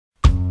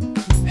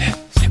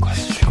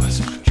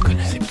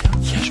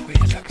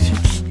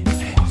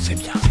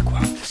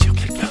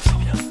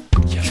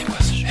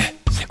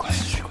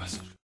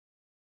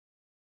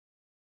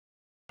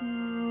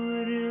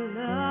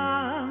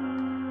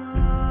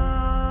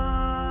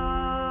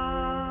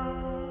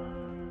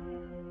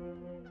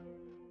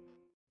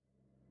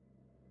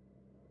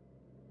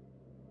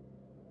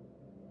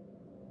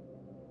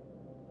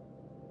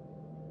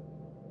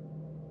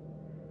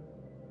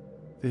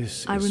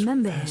This I is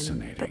remember him,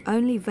 fascinating. but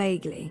only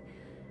vaguely.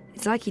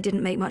 It's like he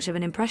didn't make much of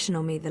an impression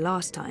on me the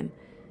last time.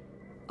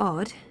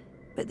 Odd,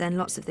 but then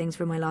lots of things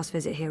from my last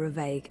visit here are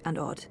vague and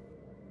odd.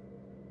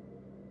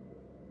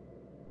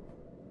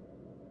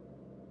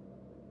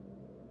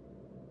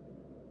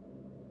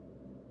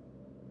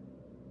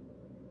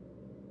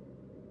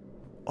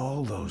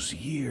 All those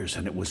years,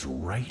 and it was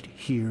right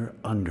here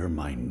under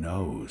my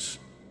nose.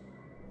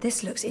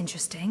 This looks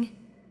interesting.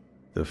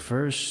 The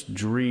first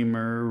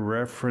dreamer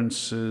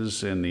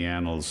references in the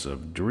annals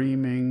of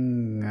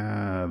dreaming.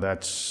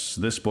 That's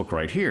this book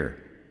right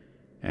here.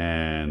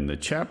 And the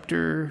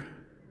chapter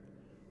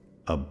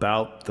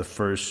about the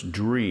first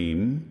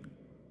dream,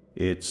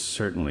 it's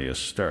certainly a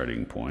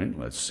starting point.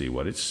 Let's see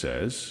what it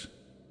says.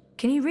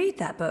 Can you read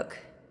that book?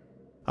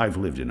 I've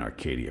lived in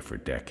Arcadia for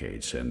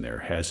decades, and there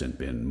hasn't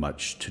been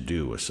much to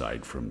do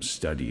aside from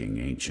studying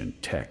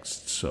ancient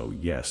texts, so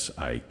yes,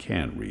 I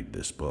can read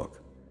this book.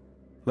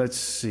 Let's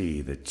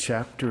see, the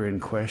chapter in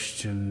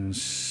question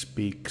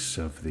speaks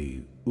of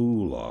the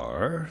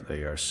Ular.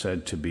 They are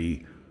said to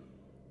be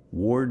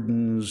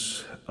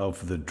wardens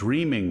of the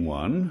dreaming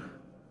one,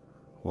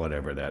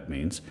 whatever that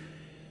means.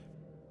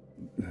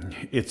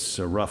 It's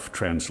a rough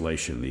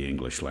translation. The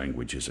English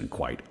language isn't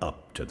quite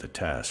up to the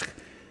task.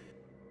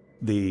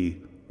 The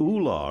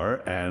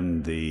Ular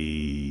and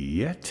the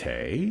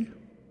Yete,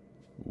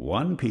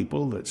 one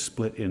people that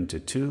split into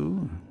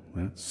two.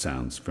 That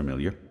sounds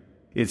familiar.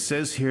 It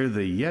says here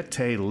the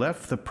Yete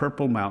left the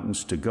Purple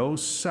Mountains to go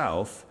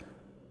south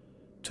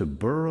to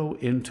burrow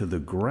into the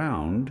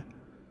ground.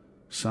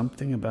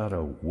 Something about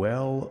a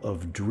well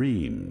of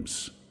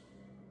dreams.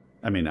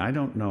 I mean, I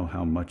don't know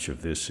how much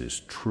of this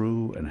is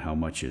true and how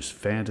much is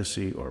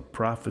fantasy or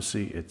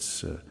prophecy.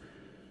 It's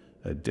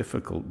a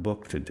difficult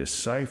book to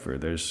decipher.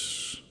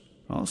 There's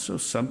also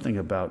something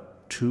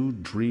about two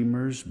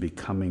dreamers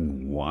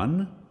becoming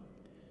one.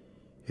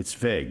 It's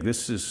vague.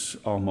 This is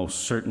almost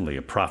certainly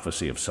a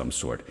prophecy of some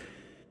sort.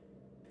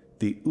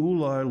 The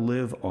Ular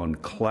live on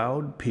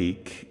Cloud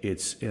Peak.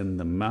 It's in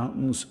the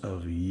mountains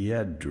of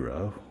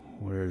Yedra.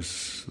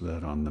 Where's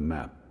that on the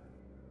map?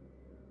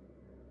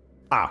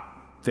 Ah,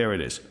 there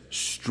it is.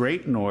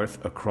 Straight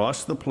north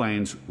across the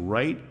plains,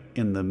 right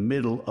in the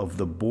middle of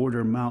the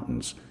border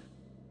mountains.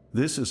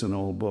 This is an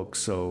old book,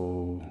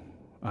 so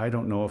I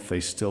don't know if they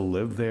still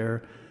live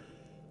there.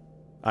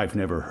 I've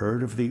never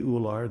heard of the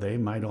Ular. They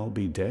might all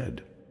be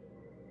dead.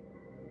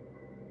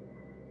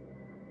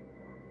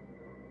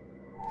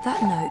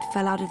 That note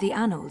fell out of the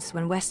annals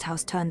when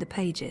Westhouse turned the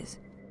pages.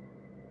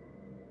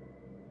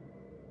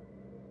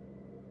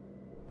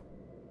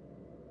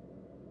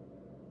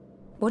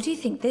 What do you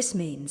think this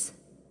means?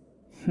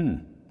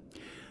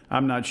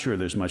 I'm not sure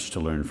there's much to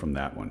learn from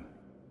that one.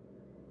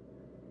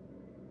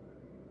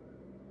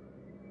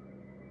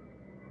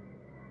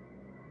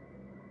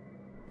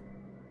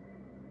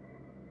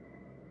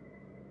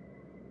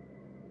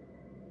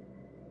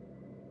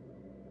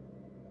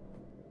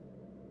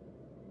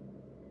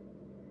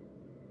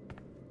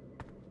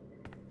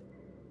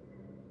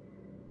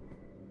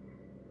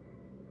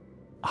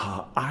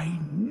 I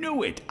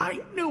knew it!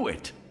 I knew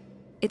it!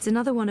 It's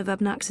another one of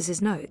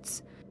Abnaxis's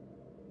notes.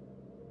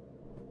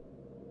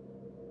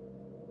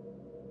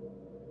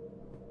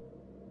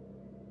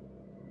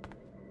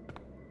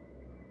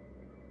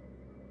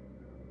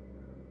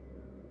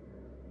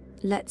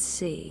 Let's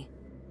see.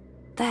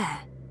 There.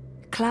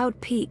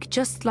 Cloud Peak,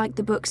 just like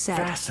the book said.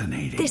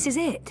 Fascinating. This is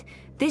it.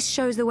 This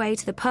shows the way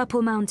to the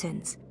Purple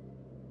Mountains.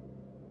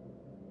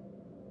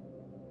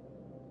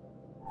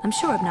 I'm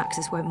sure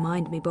Abnaxis won't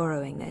mind me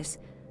borrowing this.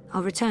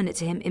 I'll return it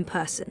to him in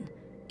person,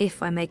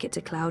 if I make it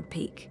to Cloud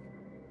Peak.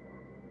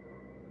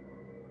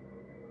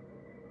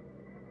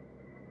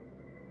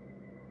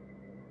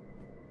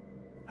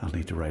 I'll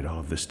need to write all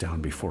of this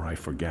down before I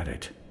forget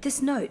it.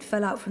 This note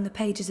fell out from the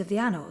pages of the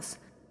annals.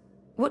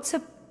 What's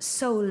a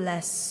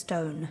soulless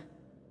stone?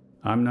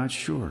 I'm not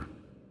sure.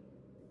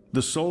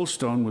 The soul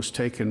stone was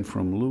taken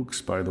from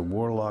Luke's by the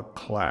warlock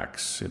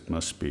Clax. It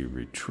must be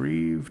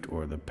retrieved,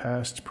 or the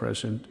past,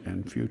 present,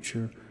 and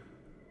future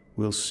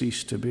will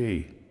cease to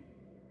be.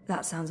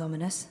 That sounds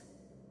ominous.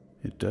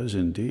 It does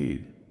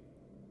indeed.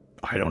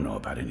 I don't know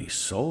about any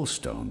soul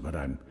stone, but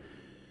I'm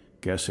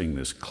guessing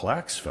this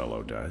Clax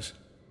fellow does.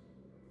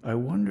 I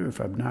wonder if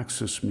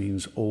Abnaxis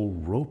means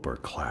old Roper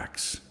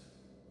Clax.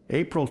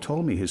 April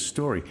told me his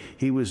story.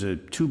 He was a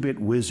two-bit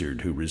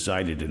wizard who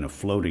resided in a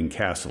floating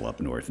castle up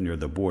north near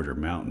the border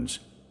mountains.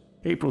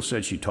 April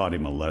said she taught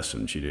him a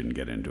lesson. She didn't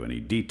get into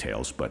any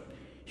details, but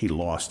he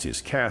lost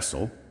his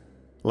castle.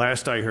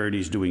 Last I heard,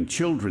 he's doing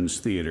children's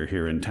theater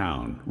here in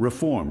town.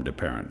 Reformed,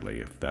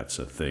 apparently, if that's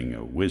a thing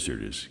a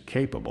wizard is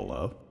capable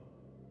of.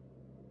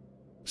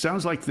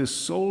 Sounds like this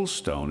soul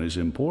stone is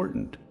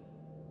important.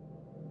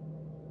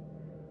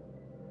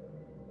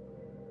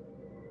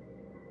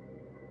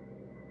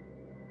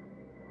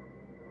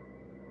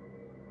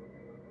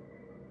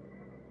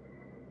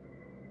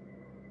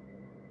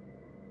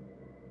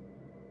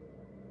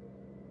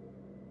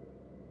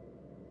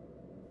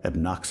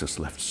 Abnaxis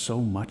left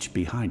so much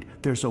behind.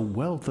 There's a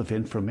wealth of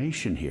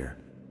information here.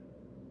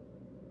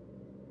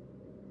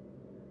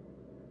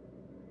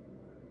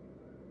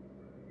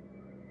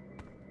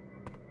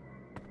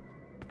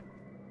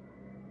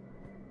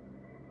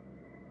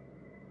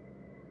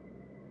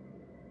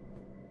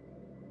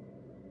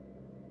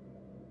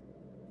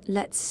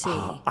 Let's see.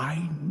 Oh,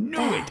 I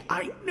knew it!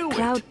 I knew it!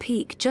 Cloud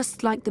Peak,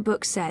 just like the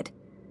book said.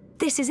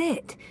 This is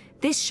it.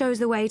 This shows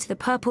the way to the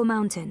Purple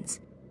Mountains.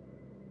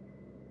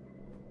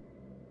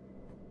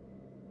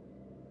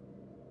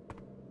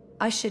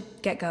 I should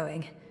get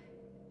going.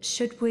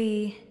 Should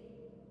we...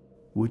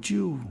 Would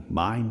you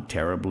mind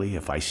terribly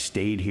if I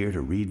stayed here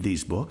to read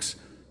these books?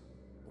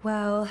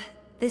 Well,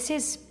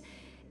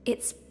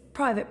 it's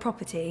private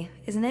property,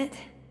 isn't it?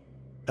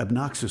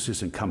 Obnoxus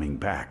isn't coming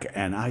back,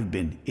 and I've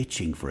been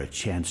itching for a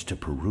chance to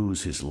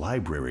peruse his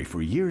library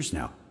for years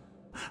now.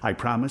 I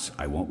promise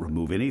I won't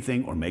remove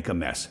anything or make a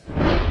mess.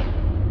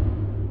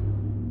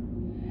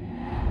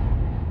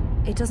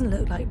 It doesn't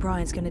look like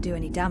Brian's going to do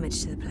any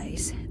damage to the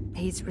place.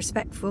 He's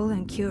respectful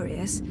and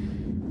curious.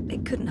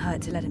 It couldn't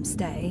hurt to let him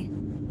stay.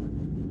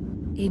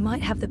 He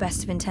might have the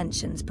best of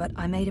intentions, but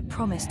I made a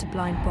promise to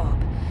blind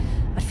Bob.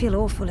 I'd feel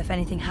awful if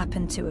anything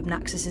happened to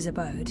Obnoxus's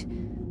abode.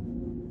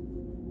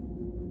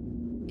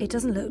 It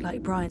doesn't look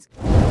like Brian's...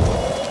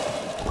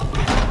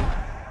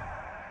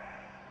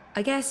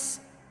 I guess...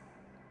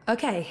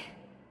 Okay.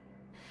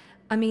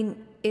 I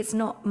mean, it's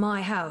not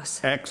my house.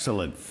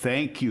 Excellent.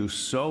 Thank you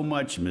so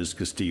much, Ms.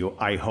 Castillo.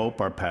 I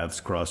hope our paths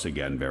cross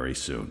again very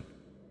soon.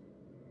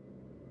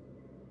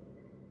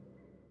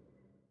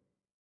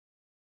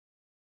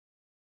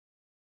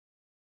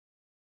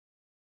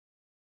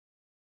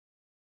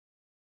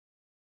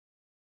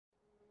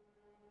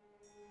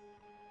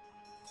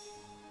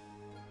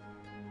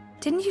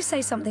 Didn't you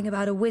say something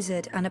about a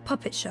wizard and a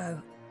puppet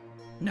show?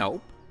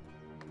 Nope.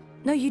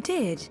 No, you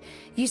did.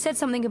 You said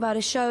something about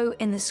a show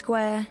in the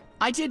square.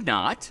 I did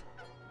not.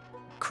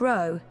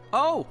 Crow.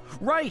 Oh,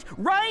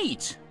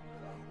 right!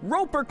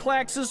 Roper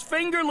Clax's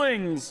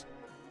Fingerlings!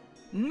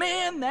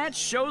 Man, that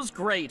show's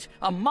great.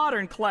 A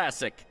modern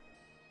classic.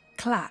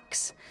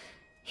 Clax.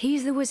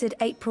 He's the wizard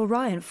April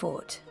Ryan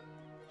fought.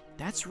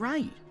 That's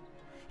right.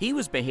 He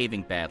was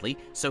behaving badly,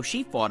 so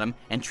she fought him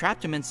and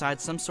trapped him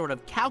inside some sort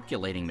of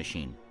calculating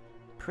machine.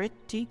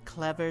 Pretty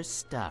clever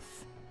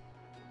stuff.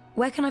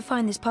 Where can I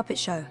find this puppet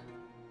show?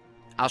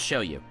 I'll show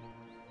you.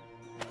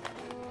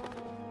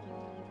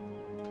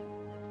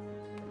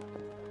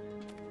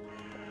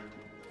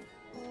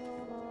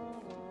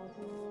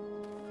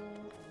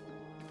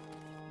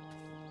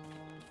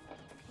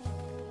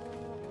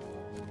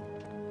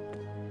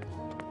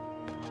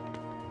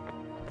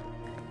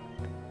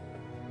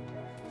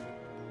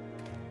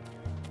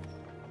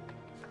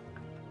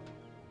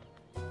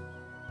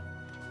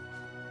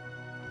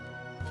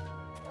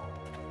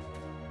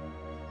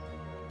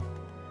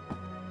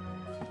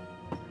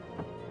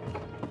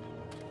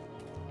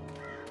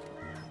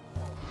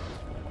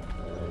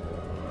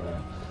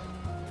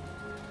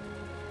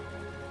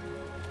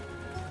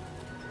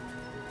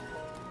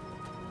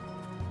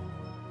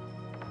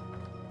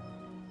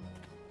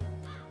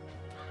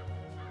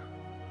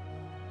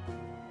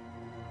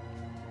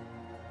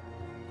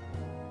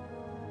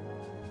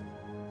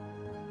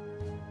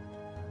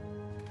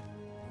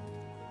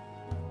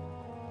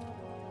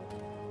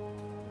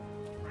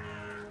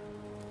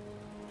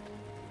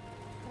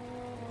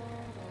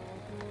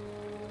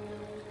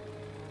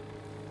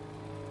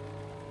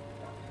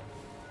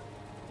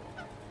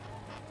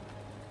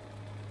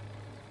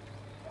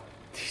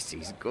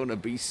 This is gonna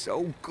be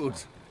so good.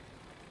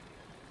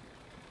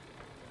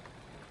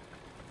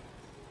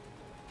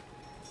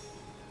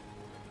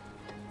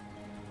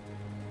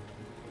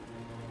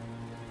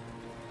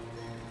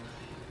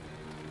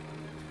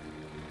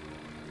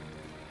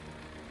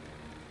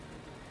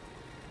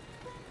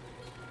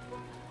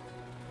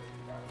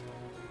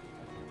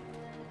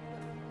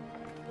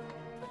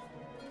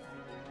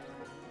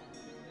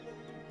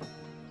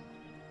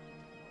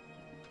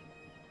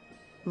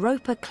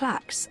 Roper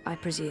Clax, I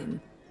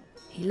presume.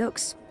 He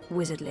looks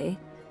wizardly,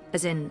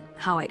 as in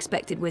how I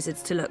expected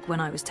wizards to look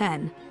when I was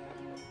 10.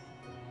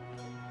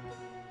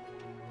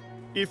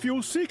 If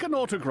you seek an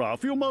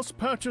autograph, you must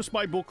purchase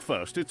my book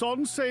first. It's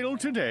on sale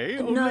today.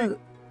 No,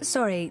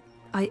 sorry.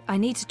 I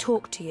need to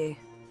talk to you.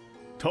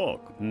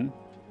 Talk, hmm?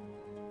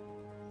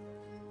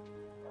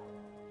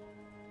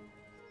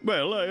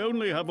 Well, I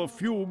only have a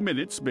few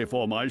minutes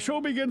before my show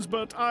begins,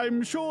 but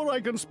I'm sure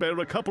I can spare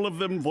a couple of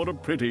them for a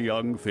pretty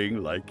young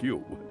thing like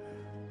you.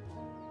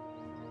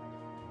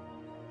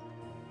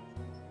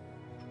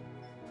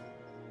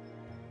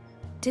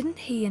 Didn't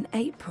he and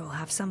April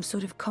have some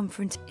sort of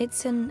conference?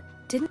 It's an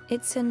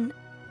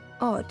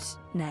odd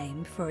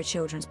name for a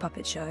children's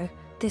puppet show.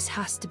 This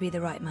has to be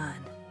the right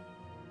man.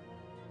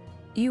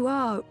 You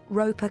are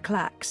Roper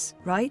Clax,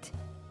 right?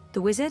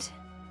 The wizard?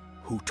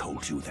 Who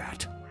told you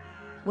that?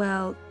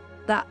 Well,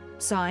 that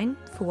sign,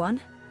 for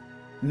one.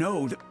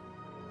 No,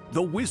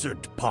 the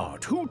wizard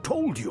part. Who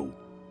told you?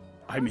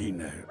 I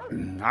mean,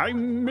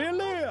 I'm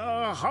merely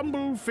a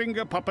humble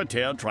finger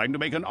puppeteer trying to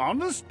make an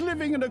honest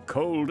living in a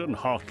cold and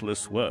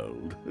heartless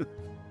world.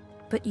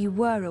 But you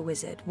were a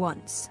wizard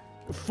once.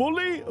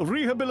 Fully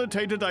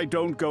rehabilitated, I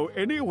don't go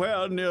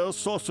anywhere near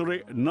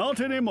sorcery, not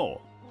anymore.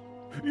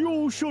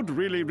 You should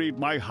really read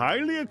my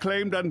highly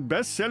acclaimed and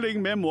best-selling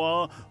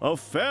memoir, A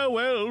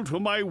Farewell to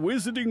My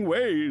Wizarding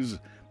Ways.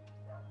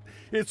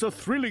 It's a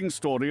thrilling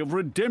story of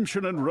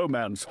redemption and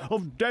romance,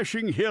 of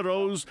dashing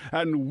heroes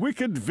and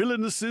wicked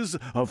villainesses,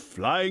 of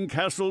flying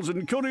castles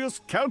and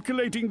curious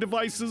calculating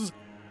devices.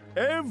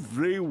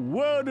 Every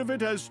word of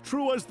it as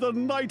true as the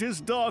night is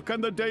dark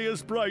and the day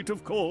is bright,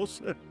 of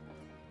course.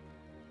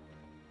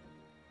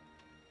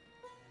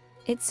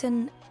 It's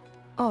an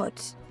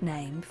odd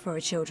name for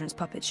a children's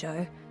puppet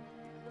show.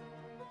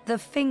 The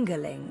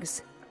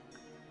Fingerlings.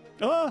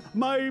 Ah,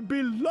 my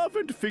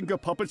beloved finger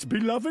puppets,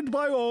 beloved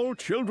by all,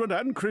 children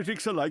and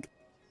critics alike.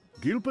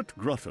 Gilbert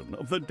Grutton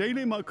of the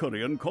Daily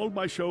Mercurian called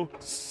my show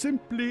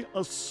simply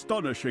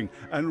astonishing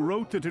and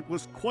wrote that it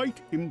was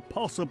quite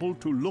impossible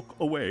to look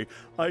away.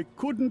 I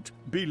couldn't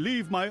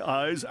believe my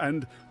eyes,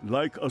 and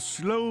like a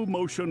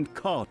slow-motion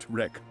cart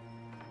wreck.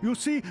 You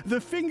see,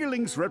 the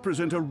Fingerlings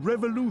represent a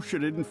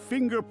revolution in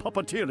finger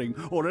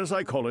puppeteering, or as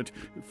I call it,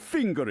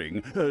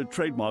 fingering,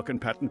 trademark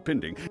and patent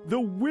pending. The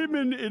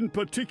women in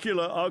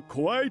particular are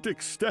quite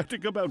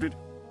ecstatic about it.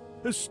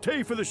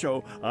 Stay for the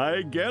show.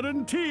 I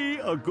guarantee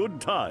a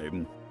good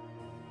time.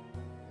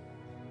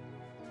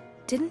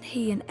 Didn't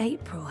he and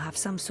April have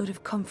some sort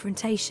of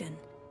confrontation?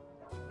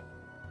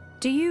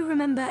 Do you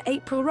remember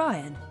April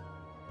Ryan?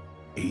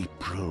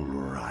 April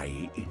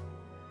Ryan?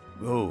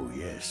 Oh,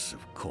 yes,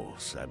 of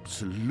course,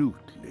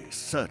 absolutely,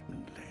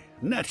 certainly,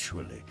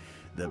 naturally.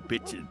 The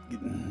bit...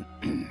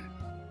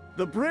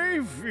 The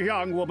brave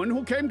young woman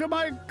who came to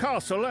my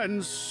castle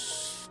and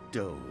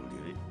stole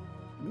it,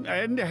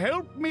 and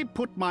helped me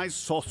put my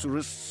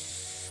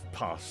sorceress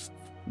past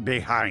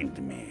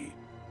behind me.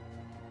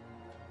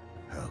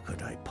 How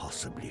could I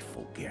possibly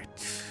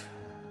forget?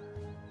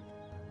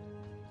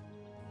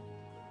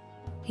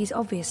 He's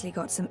obviously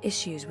got some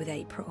issues with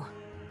April.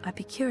 I'd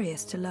be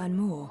curious to learn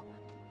more.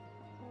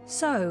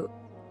 So,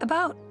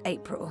 about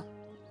April.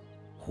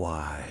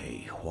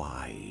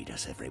 Why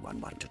does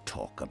everyone want to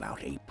talk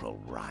about April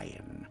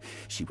Ryan?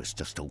 She was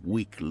just a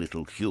weak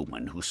little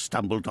human who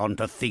stumbled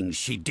onto things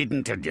she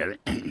didn't...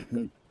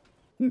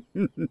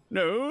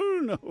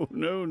 No,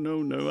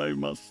 I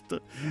must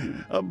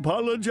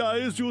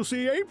apologize. You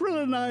see, April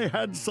and I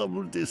had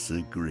some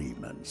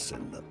disagreements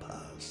in the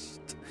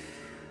past.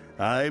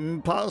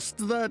 I'm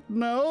past that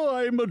now.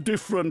 I'm a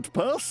different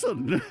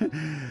person.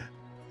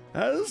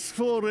 As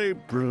for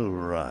April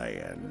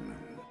Ryan,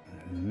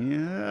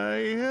 I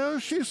hear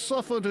she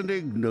suffered an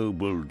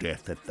ignoble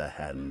death at the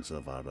hands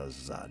of our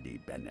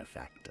Azadi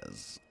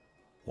benefactors.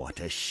 What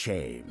a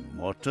shame.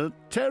 What a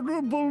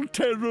terrible,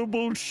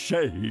 terrible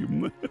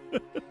shame.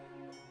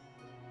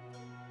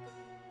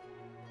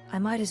 I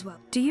might as well.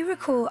 Do you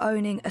recall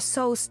owning a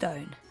soul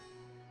stone?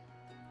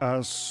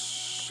 A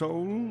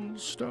soul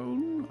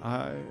stone?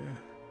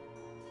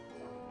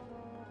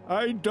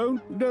 I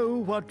don't know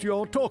what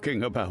you're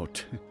talking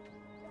about.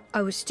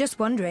 I was just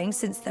wondering,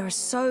 since there are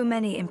so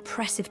many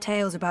impressive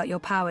tales about your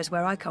powers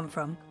where I come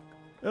from.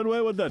 And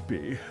where would that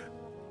be?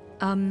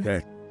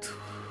 That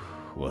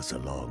was a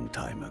long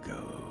time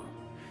ago.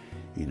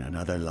 In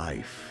another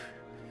life.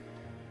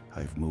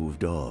 I've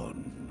moved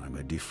on. I'm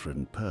a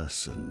different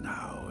person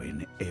now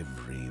in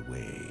every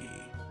way.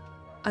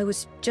 I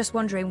was just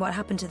wondering what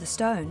happened to the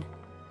stone.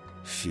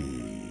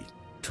 She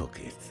took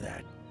it,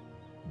 that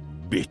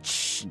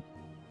bitch.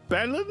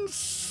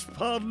 Balance?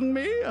 Pardon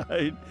me?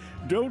 I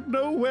don't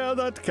know where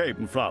that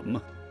came from.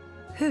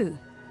 Who?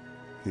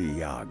 The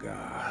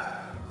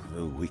Yaga,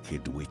 the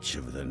wicked witch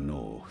of the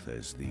north,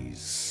 as these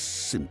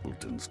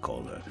simpletons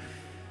call her.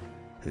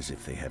 As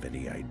if they have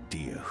any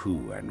idea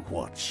who and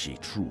what she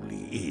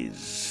truly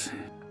is.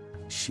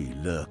 She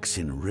lurks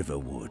in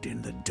Riverwood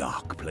in the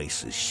dark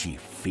places. She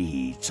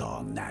feeds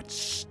on that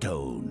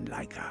stone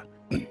like a...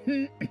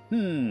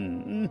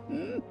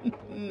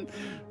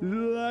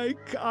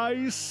 Like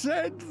I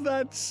said,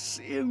 that's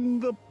in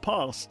the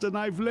past, and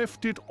I've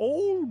left it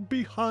all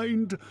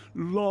behind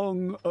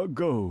long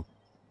ago.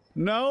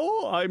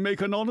 Now I make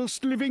an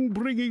honest living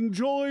bringing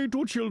joy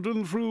to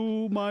children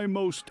through my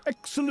most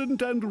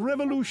excellent and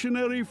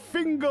revolutionary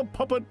finger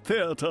puppet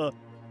theater.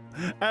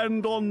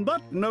 And on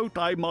that note,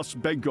 I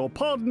must beg your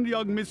pardon,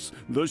 young miss.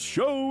 The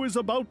show is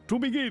about to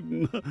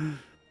begin.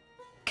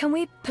 Can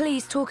we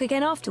please talk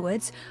again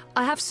afterwards?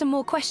 I have some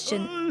more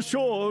questions.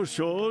 Sure.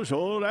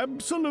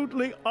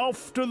 Absolutely.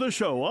 After the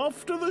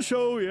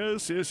show.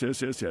 Yes.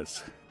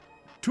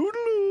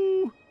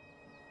 Toodaloo.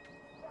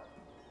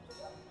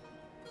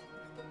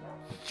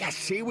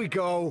 Yes, here we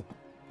go.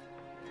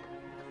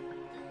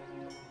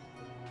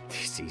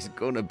 This is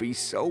gonna be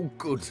so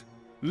good.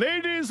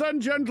 Ladies and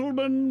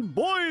gentlemen,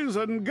 boys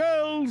and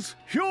girls,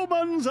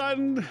 humans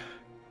and...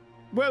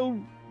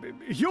 well,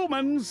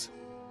 humans...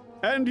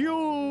 And you,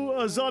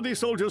 Azadi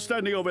soldier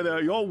standing over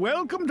there, you're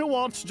welcome to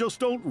watch, just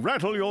don't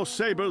rattle your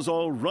sabers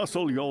or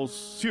rustle your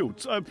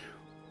suits.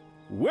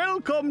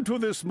 Welcome to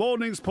this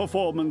morning's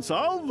performance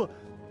of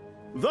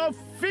The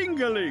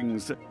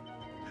Fingerlings.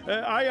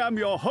 I am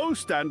your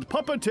host and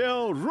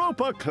puppeteer,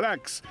 Roper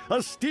Clax,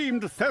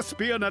 esteemed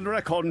thespian and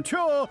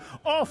raconteur,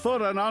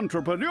 author and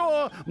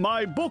entrepreneur.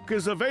 My book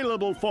is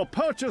available for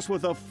purchase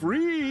with a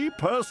free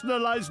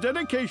personalized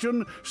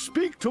dedication.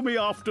 Speak to me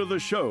after the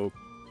show.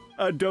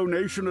 A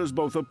donation is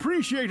both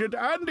appreciated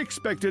and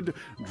expected.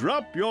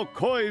 Drop your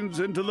coins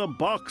into the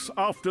box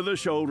after the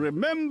show.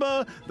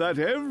 Remember that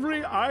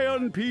every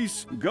iron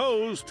piece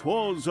goes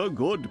towards a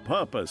good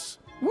purpose.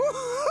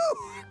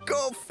 Woohoo!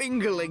 Go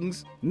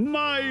fingerlings!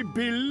 My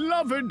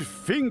beloved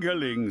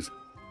fingerlings!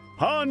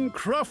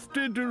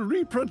 Handcrafted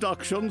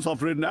reproductions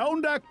of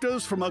renowned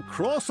actors from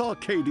across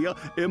Arcadia,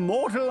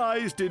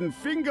 immortalized in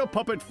finger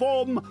puppet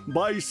form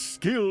by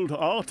skilled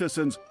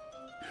artisans.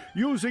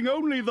 Using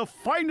only the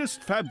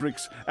finest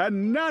fabrics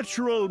and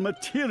natural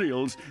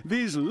materials,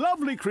 these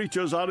lovely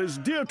creatures are as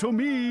dear to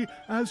me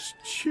as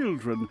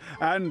children,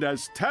 and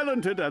as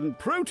talented and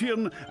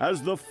protean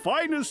as the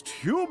finest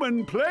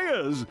human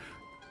players.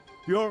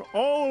 You're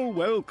all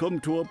welcome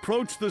to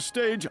approach the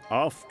stage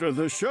after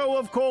the show,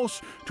 of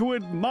course, to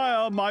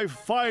admire my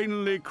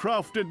finely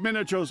crafted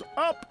miniatures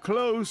up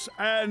close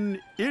and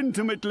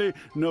intimately.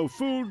 No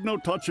food, no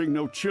touching,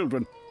 no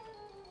children.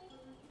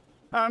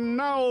 And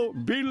now,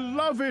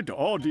 beloved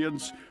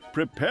audience,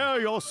 prepare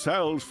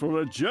yourselves for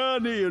a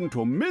journey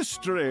into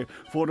mystery,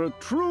 for a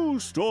true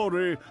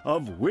story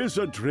of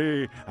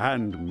wizardry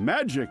and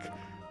magic.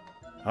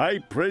 I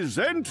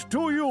present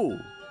to you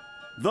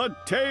the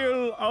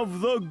tale of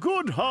the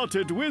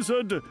good-hearted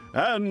wizard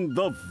and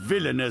the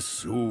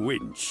villainous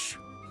winch.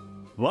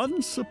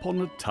 Once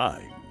upon a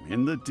time,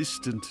 in the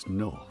distant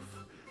north,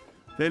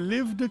 there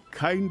lived a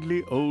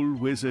kindly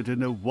old wizard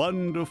in a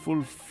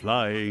wonderful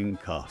flying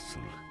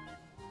castle.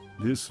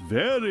 This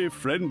very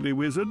friendly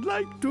wizard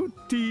liked to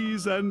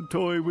tease and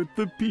toy with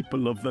the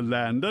people of the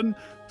land, and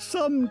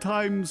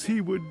sometimes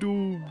he would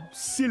do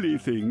silly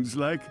things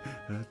like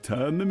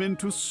turn them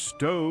into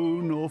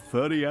stone or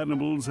furry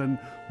animals and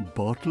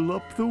bottle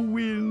up the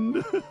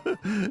wind.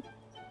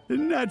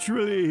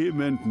 Naturally, he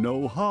meant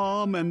no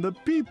harm, and the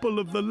people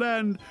of the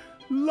land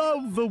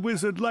loved the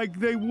wizard like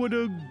they would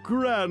a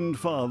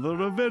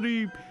grandfather, a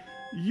very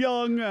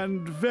young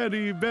and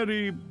very,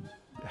 very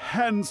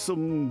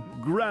handsome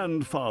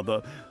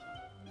grandfather.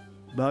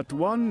 But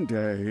one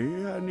day,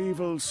 an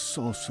evil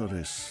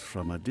sorceress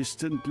from a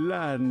distant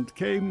land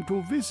came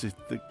to visit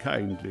the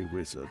kindly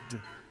wizard.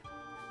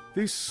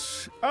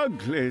 This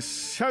ugly,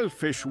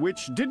 selfish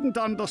witch didn't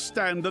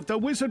understand that the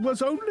wizard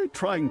was only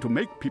trying to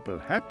make people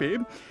happy.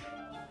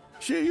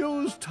 She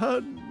used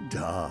her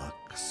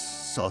dark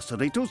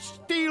sorcery to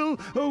steal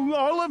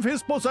all of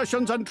his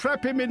possessions and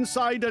trap him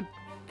inside a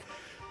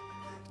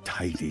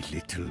tiny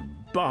little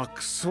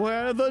box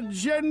where the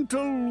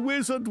gentle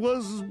wizard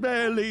was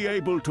barely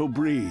able to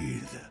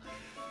breathe.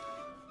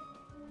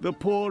 The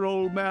poor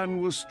old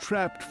man was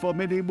trapped for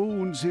many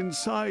moons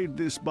inside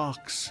this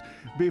box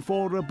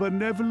before a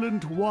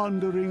benevolent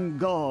wandering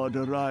god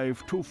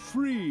arrived to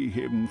free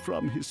him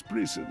from his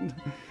prison.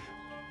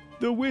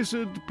 The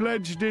wizard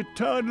pledged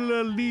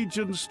eternal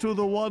allegiance to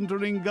the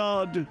wandering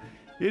god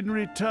in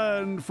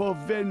return for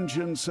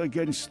vengeance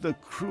against the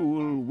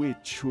cruel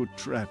witch who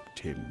trapped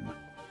him.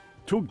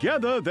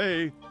 Together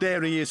they...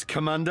 There he is,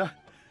 Commander.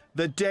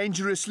 The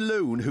dangerous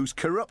loon who's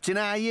corrupting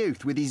our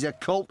youth with his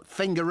occult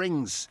finger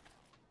rings.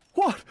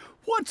 What?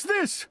 What's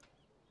this?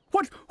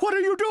 What are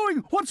you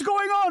doing? What's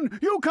going on?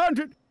 You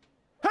can't...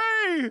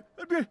 Hey!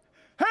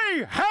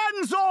 Hey!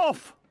 Hands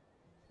off!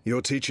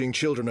 You're teaching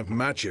children of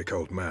magic,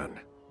 old man.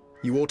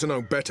 You ought to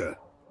know better.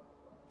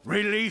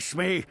 Release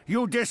me,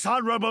 you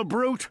dishonorable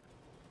brute!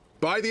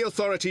 By the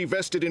authority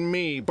vested in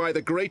me by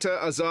the Greater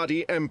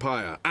Azadi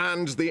Empire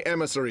and the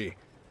Emissary,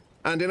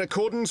 and in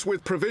accordance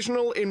with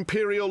provisional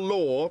imperial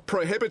law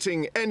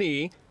prohibiting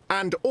any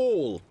and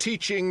all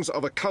teachings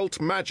of occult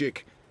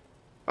magic,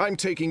 I'm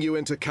taking you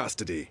into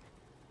custody.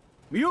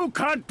 You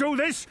can't do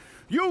this!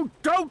 You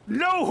don't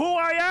know who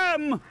I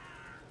am!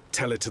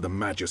 Tell it to the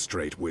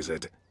magistrate,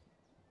 wizard.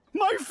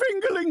 My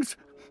fingerlings!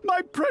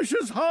 My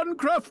precious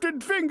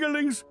handcrafted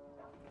fingerlings!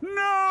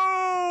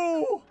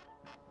 No!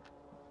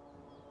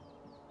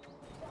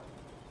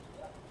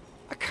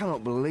 I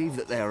cannot believe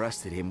that they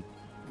arrested him.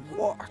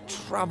 What a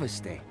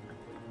travesty.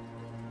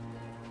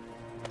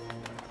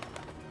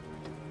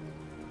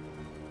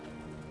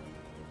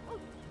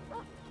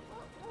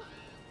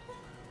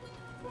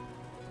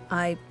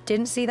 I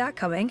didn't see that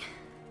coming.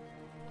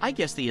 I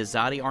guess the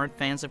Azadi aren't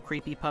fans of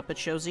creepy puppet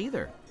shows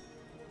either.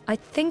 I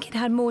think it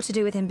had more to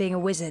do with him being a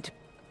wizard.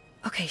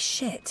 Okay,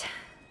 shit.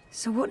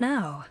 So what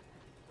now?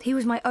 He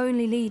was my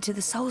only lead to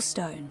the Soul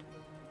Stone.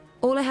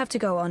 All I have to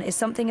go on is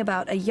something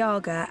about a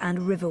Yaga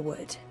and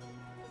Riverwood.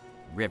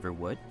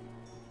 Riverwood?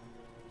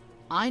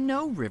 I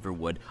know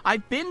Riverwood.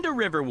 I've been to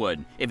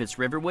Riverwood. If it's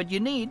Riverwood you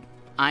need,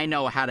 I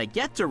know how to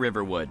get to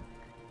Riverwood.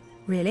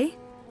 Really?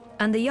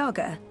 And the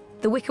Yaga?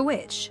 The Wicker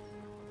Witch?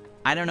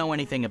 I don't know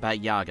anything about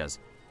Yagas,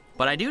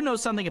 but I do know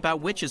something about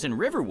witches in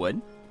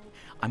Riverwood.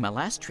 On my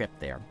last trip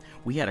there,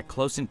 we had a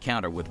close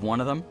encounter with one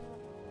of them.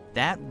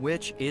 That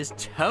witch is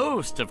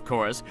toast, of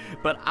course,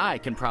 but I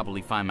can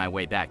probably find my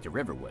way back to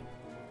Riverwood.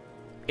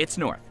 It's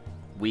north.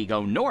 We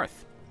go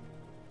north.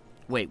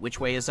 Wait, which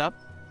way is up?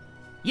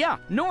 Yeah,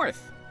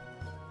 north.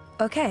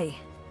 Okay.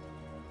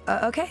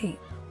 Okay.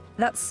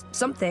 That's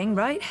something,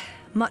 right?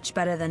 Much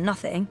better than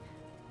nothing.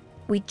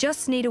 We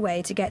just need a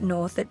way to get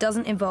north that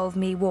doesn't involve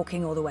me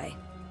walking all the way.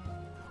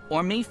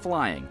 Or me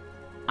flying.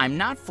 I'm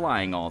not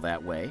flying all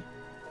that way.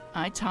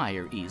 I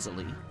tire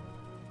easily.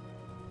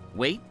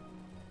 Wait.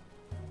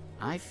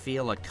 I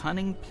feel a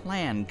cunning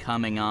plan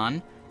coming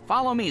on.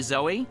 Follow me,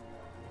 Zoe.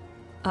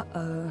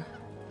 Uh-oh.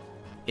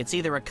 It's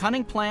either a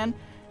cunning plan,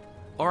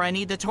 or I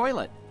need the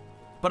toilet.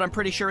 But I'm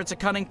pretty sure it's a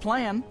cunning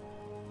plan.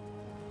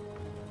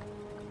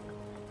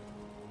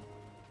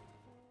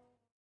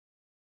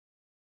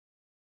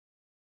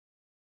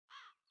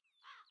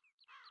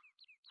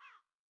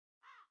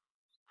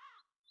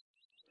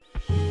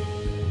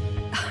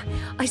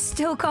 I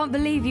still can't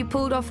believe you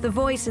pulled off the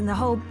voice and the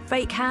whole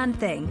fake hand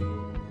thing.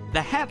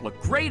 The hat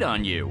looked great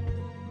on you.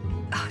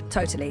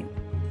 Totally.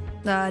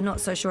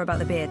 Not so sure about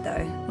the beard,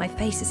 though. My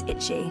face is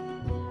itchy.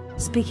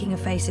 Speaking of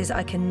faces,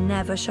 I can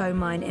never show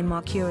mine in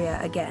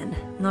Mercuria again.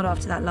 Not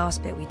after that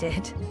last bit we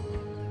did.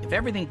 If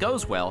everything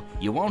goes well,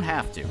 you won't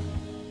have to.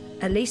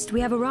 At least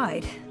we have a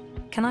ride.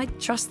 Can I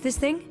trust this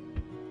thing?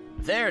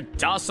 They're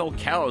docile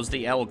cows,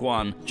 the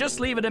Elguan. Just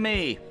leave it to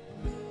me.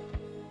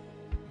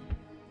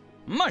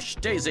 Mush,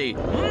 Daisy,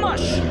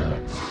 mush!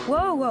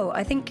 Whoa, whoa,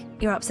 I think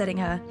you're upsetting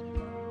her.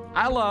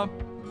 I'll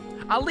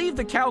leave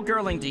the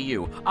cowgirling to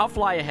you. I'll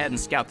fly ahead and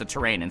scout the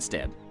terrain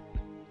instead.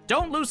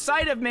 Don't lose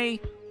sight of me!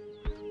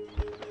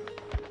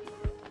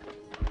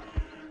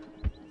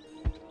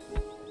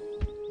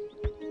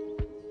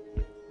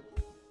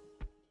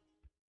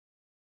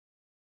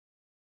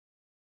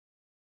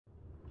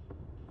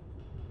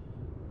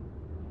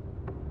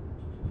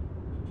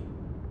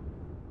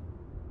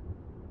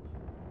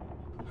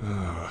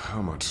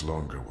 How much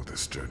longer will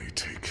this journey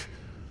take?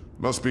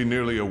 Must be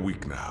nearly a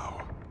week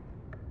now.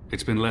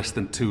 It's been less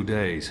than 2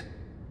 days,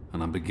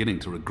 and I'm beginning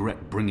to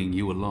regret bringing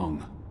you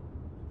along.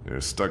 You're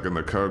stuck in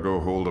the cargo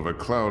hold of a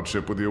cloud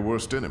ship with your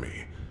worst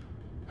enemy.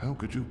 How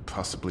could you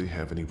possibly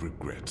have any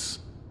regrets?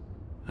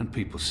 And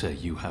people say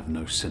you have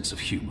no sense of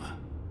humor.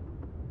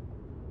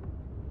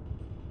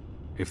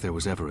 If there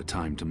was ever a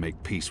time to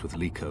make peace with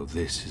Liko,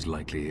 this is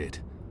likely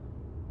it.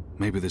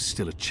 Maybe there's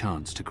still a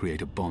chance to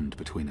create a bond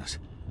between us.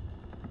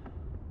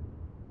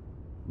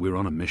 We're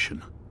on a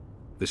mission.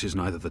 This is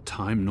neither the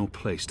time nor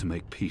place to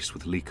make peace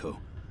with Liko.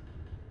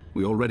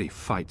 We already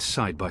fight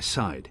side by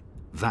side.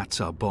 That's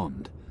our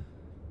bond.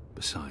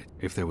 Besides,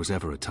 if there was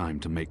ever a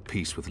time to make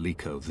peace with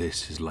Liko,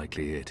 this is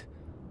likely it.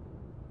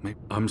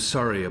 I'm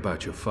sorry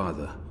about your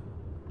father.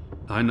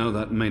 I know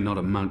that may not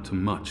amount to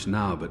much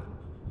now, but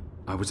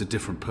I was a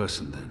different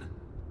person then.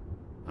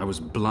 I was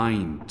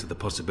blind to the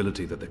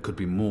possibility that there could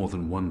be more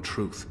than one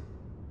truth.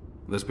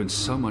 There's been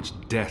so much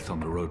death on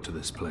the road to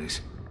this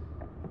place.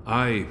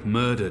 I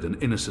murdered an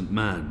innocent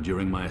man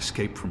during my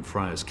escape from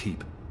Friar's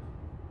Keep.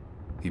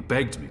 He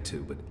begged me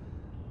to, but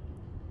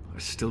I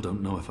still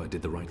don't know if I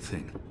did the right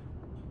thing.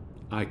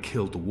 I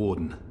killed the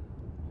warden.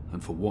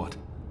 And for what?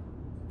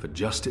 For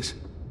justice?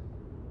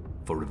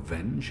 For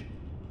revenge?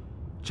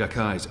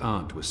 Jakai's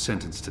aunt was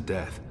sentenced to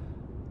death.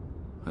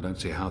 I don't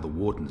see how the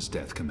warden's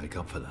death can make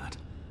up for that.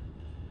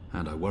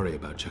 And I worry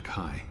about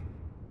Jakai.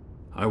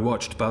 I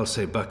watched Balse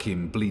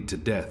Bakim bleed to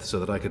death so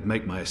that I could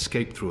make my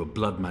escape through a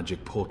blood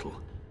magic portal.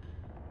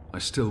 I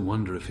still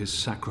wonder if his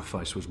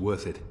sacrifice was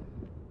worth it.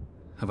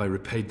 Have I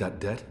repaid that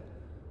debt?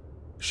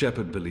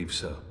 Shepard believes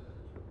so.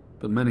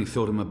 But many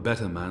thought him a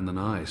better man than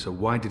I, so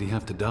why did he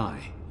have to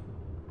die?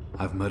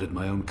 I've murdered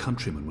my own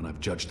countrymen when I've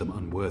judged them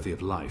unworthy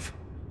of life.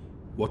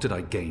 What did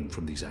I gain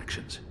from these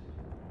actions?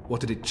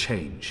 What did it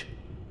change?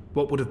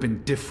 What would have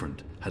been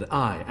different had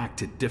I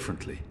acted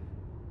differently?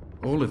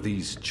 All of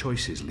these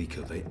choices,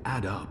 Liko, they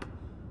add up.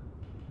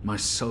 My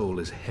soul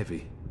is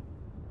heavy.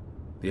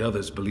 The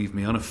others believe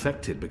me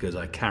unaffected because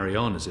I carry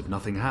on as if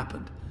nothing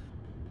happened.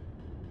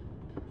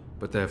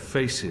 But their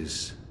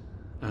faces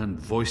and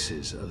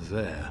voices are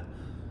there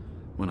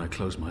when I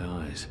close my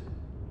eyes.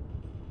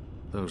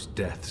 Those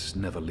deaths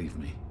never leave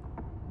me.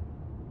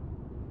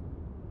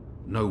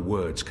 No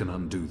words can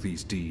undo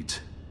these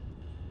deeds.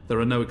 There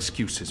are no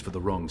excuses for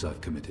the wrongs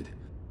I've committed.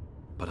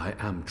 But I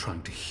am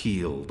trying to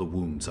heal the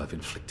wounds I've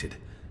inflicted.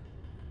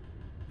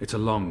 It's a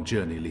long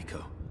journey,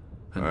 Liko.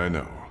 I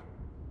know.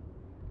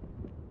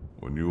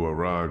 When you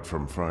arrived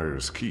from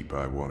Friar's Keep,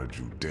 I wanted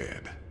you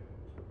dead.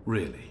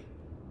 Really?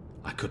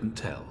 I couldn't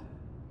tell.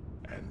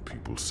 And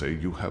people say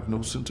you have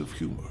no sense of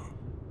humor.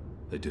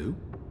 They do?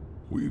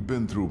 We've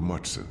been through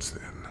much since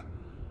then.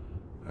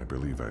 I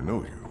believe I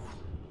know you.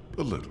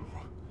 A little.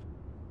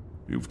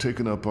 You've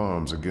taken up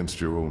arms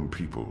against your own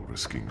people,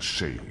 risking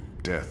shame,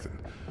 death, and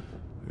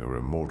your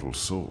immortal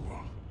soul.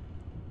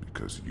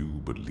 Because you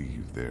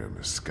believe they're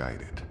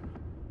misguided.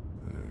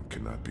 It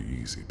cannot be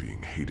easy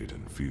being hated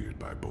and feared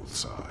by both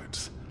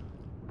sides.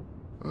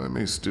 I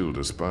may still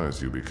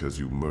despise you because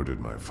you murdered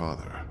my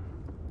father.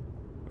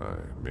 I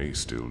may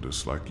still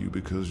dislike you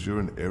because you're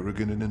an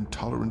arrogant and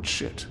intolerant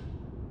shit.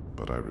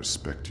 But I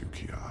respect you,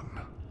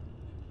 Kian.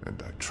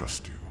 And I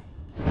trust you.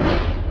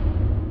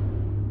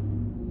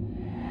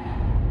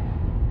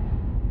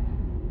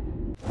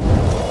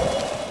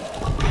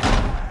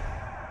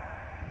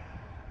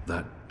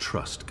 That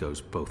trust goes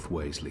both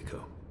ways,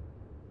 Liko.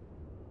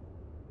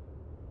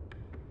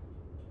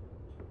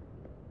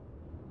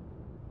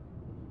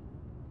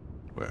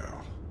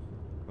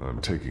 I'm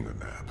taking a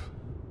nap.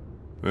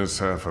 This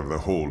half of the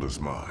hold is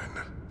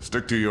mine.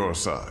 Stick to your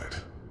side,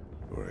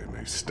 or I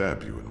may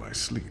stab you in my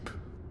sleep.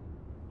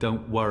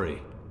 Don't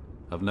worry.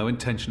 I've no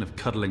intention of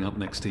cuddling up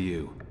next to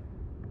you.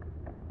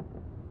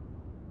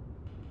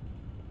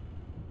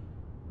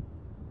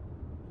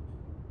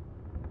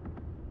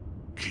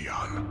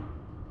 Keon,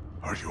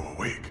 are you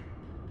awake?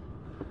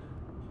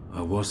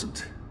 I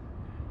wasn't.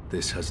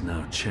 This has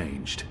now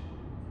changed.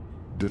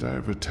 Did I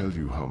ever tell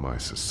you how my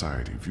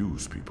society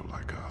views people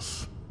like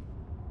us?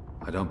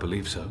 I don't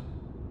believe so.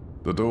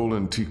 The Dole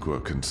Antiqua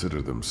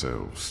consider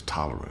themselves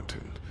tolerant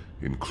and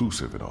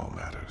inclusive in all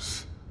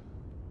matters.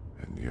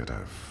 And yet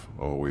I've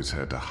always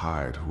had to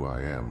hide who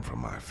I am from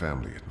my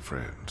family and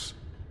friends.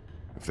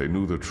 If they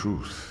knew the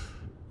truth,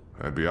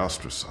 I'd be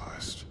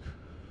ostracized.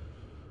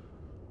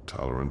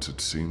 Tolerance, it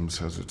seems,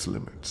 has its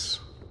limits.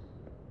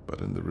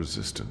 But in the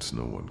Resistance,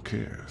 no one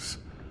cares.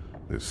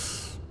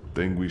 This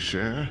thing we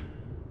share,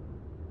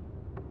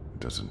 it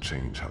doesn't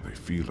change how they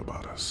feel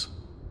about us.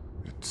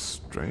 It's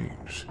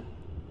strange.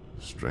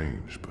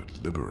 Strange,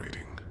 but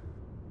liberating.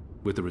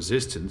 With the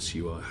Resistance,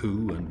 you are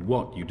who and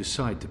what you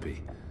decide to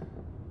be.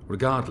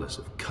 Regardless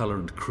of color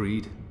and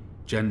creed,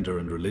 gender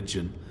and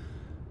religion,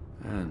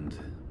 and...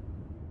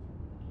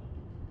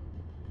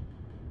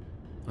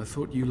 I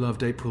thought you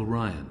loved April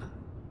Ryan.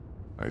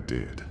 I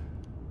did.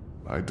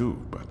 I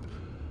do, but...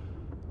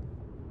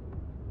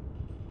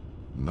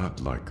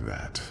 not like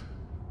that.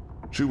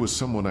 She was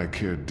someone I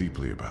cared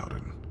deeply about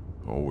and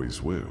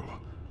always will.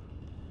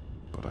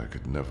 But I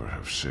could never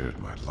have shared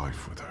my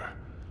life with her.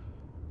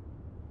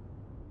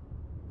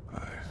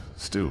 I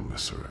still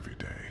miss her every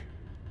day.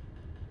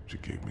 She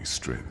gave me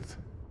strength.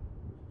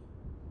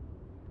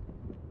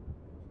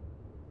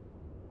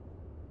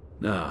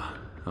 Nah,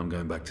 I'm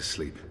going back to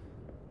sleep.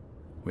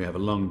 We have a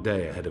long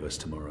day ahead of us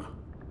tomorrow.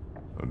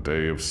 A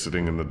day of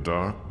sitting in the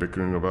dark,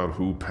 bickering about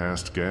who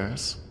passed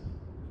gas?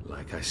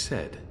 Like I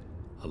said,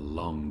 a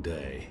long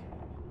day.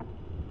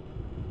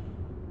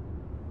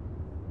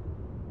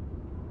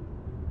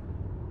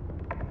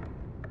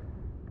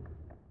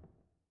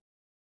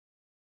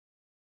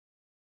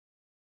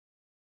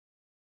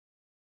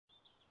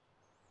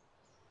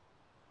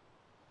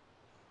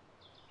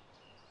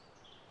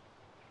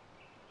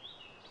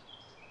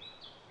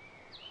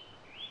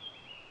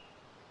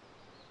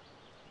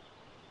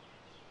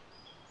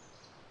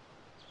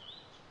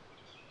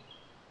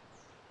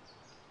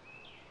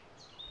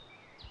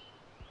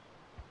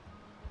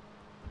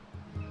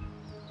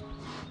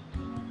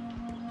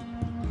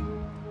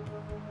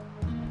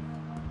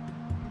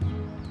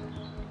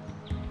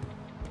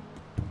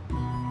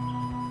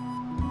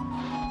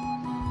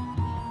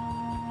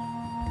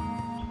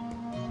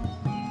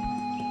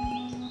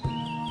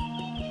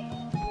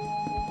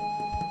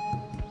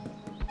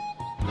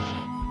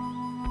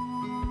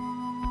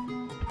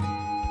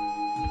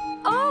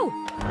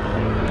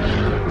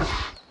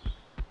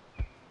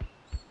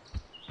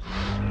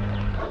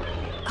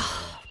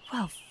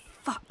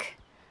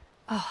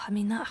 I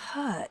mean, that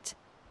hurt.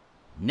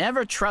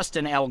 Never trust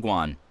an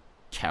Elguan.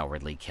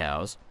 Cowardly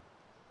cows.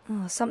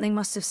 Oh, something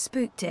must have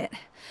spooked it.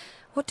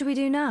 What do we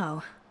do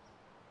now?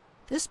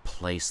 This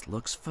place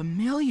looks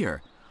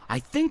familiar. I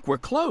think we're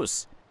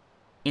close.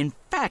 In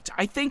fact,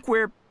 I think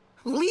we're...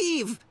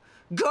 Leave!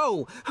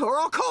 Go, or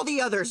I'll call the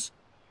others!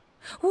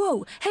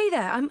 Whoa, hey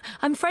there,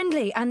 I'm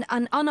friendly and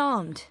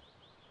unarmed.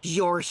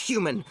 You're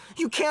human.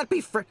 You can't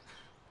be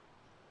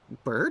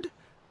Bird?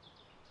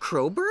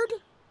 Crowbird?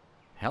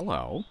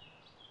 Hello.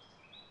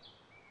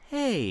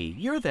 Hey,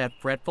 you're that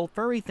fretful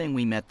furry thing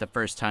we met the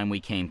first time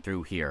we came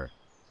through here.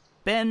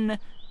 Ben...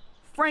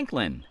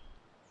 Franklin.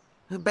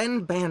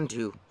 Ben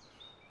Bandu.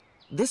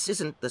 This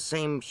isn't the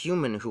same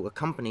human who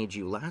accompanied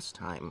you last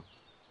time.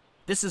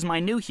 This is my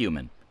new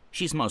human.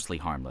 She's mostly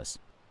harmless.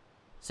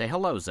 Say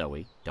hello,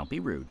 Zoe. Don't be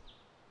rude.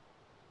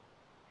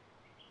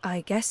 I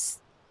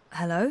guess...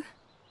 hello?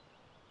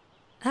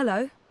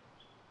 Hello?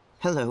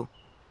 Hello.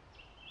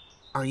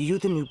 Are you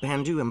the new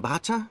Bandu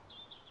Mbata?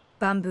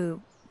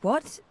 Bamboo...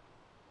 what?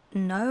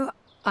 No,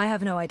 I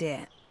have no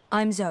idea.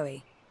 I'm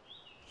Zoe.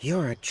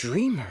 You're a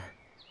dreamer.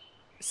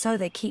 So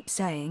they keep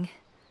saying.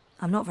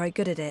 I'm not very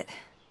good at it.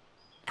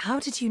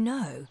 How did you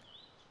know?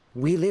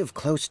 We live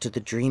close to the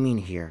dreaming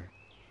here.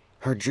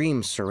 Her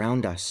dreams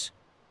surround us.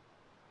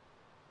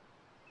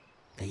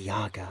 The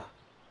Yaga.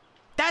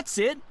 That's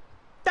it!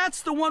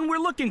 That's the one we're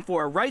looking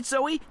for, right,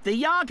 Zoe? The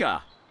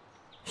Yaga!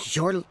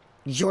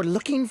 You're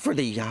looking for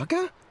the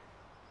Yaga?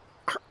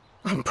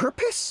 On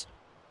purpose?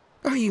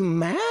 Are you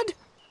mad?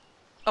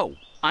 Oh,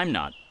 I'm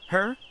not.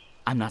 Her,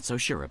 I'm not so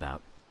sure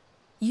about.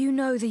 You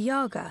know the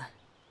Yaga?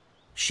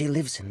 She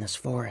lives in this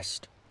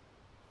forest.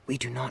 We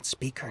do not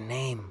speak her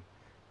name.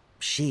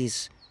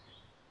 She's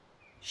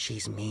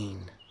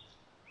mean.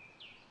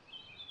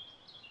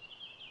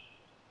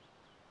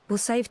 We'll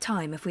save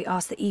time if we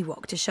ask the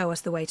Ewok to show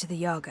us the way to the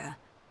Yaga.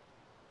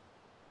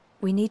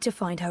 We need to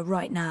find her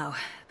right now,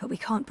 but we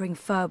can't bring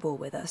Furball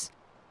with us.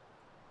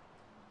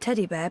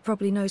 Teddy Bear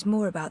probably knows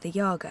more about the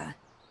Yaga.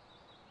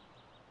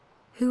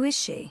 Who is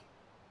she?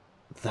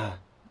 The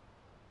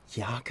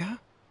Yaga?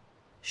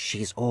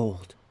 She's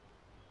old.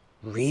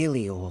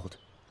 Really old.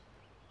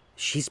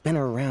 She's been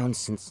around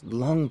since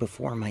long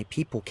before my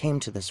people came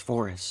to this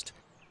forest.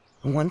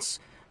 Once,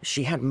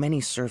 she had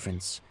many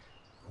servants.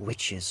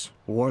 Witches,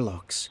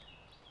 warlocks,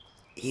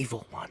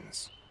 evil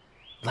ones.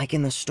 Like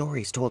in the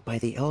stories told by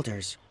the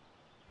elders.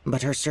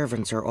 But her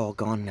servants are all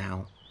gone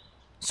now.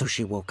 So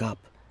she woke up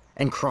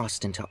and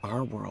crossed into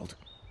our world.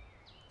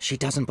 She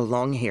doesn't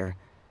belong here.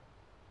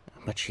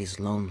 But she's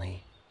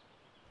lonely.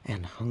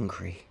 And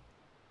hungry.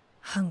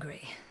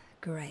 Hungry.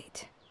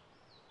 Great.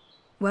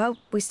 Well,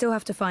 we still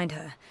have to find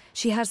her.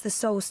 She has the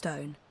Soul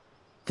Stone.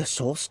 The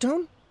Soul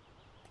Stone?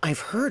 I've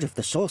heard of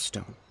the Soul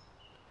Stone.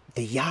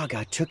 The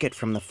Yaga took it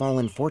from the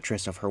fallen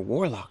fortress of her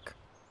warlock.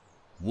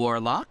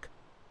 Warlock?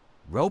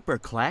 Roper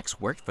Clax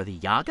worked for the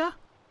Yaga?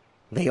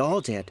 They all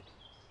did.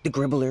 The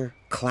Gribbler,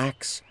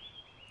 Clax,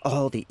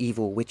 all the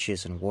evil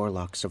witches and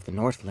warlocks of the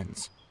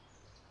Northlands.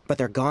 But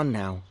they're gone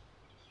now.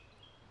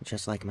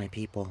 Just like my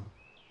people.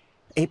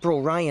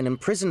 April Ryan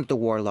imprisoned the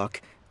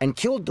warlock and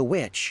killed the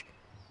witch.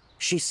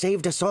 She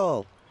saved us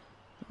all.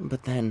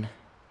 But then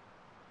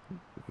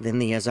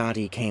the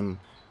Azadi came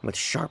with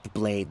sharp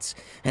blades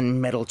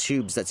and metal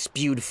tubes that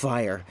spewed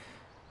fire.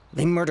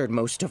 They murdered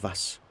most of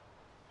us.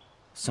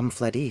 Some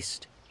fled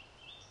east.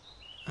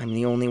 I'm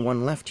the only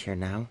one left here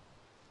now.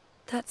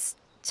 That's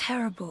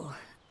terrible.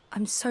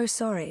 I'm so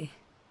sorry.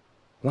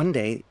 One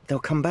day, they'll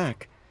come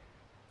back.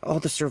 All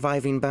the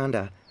surviving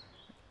Banda.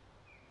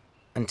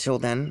 Until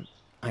then,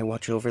 I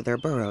watch over their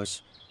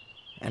burrows.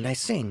 And I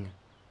sing.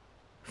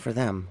 For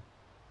them.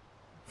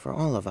 For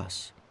all of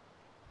us.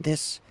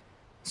 This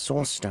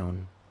Soul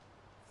Stone.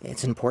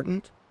 It's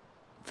important?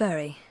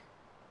 Very.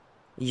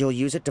 You'll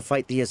use it to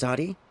fight the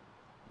Azadi?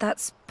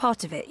 That's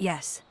part of it,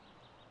 yes.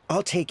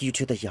 I'll take you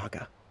to the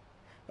Yaga.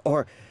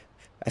 Or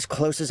as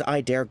close as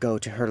I dare go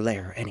to her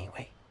lair,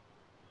 anyway.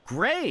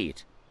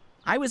 Great!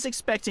 I was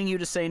expecting you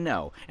to say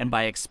no, and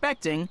by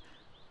expecting,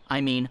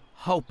 I mean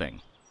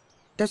hoping.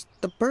 Does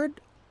the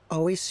bird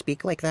always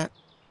speak like that?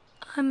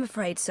 I'm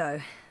afraid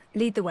so.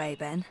 Lead the way,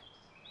 Ben.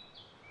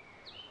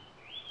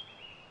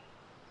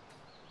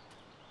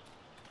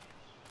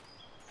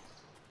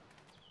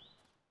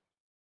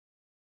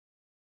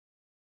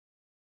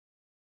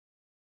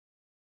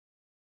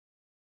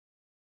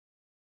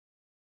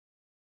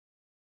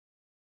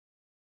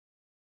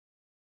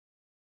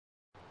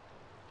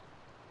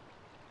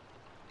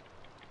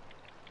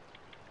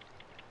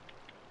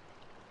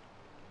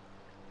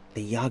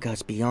 The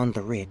Yaga's beyond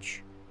the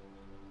ridge.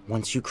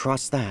 Once you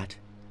cross that,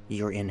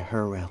 you're in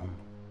her realm.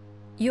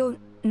 You're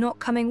not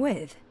coming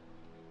with?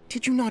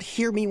 Did you not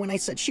hear me when I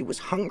said she was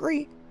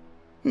hungry?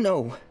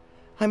 No,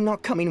 I'm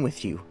not coming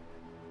with you.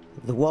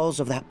 The walls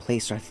of that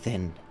place are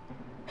thin,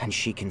 and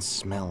she can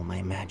smell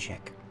my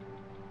magic.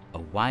 A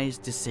wise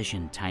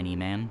decision, tiny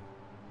man.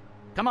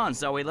 Come on,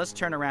 Zoe, let's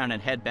turn around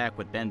and head back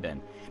with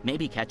Ben.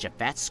 Maybe catch a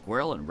fat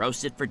squirrel and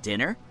roast it for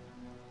dinner?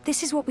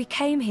 This is what we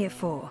came here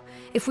for.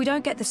 If we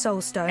don't get the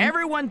Soul Stone...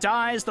 Everyone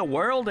dies, the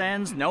world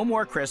ends, no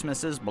more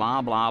Christmases,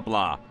 blah, blah,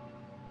 blah.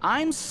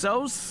 I'm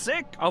so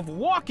sick of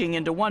walking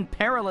into one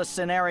perilous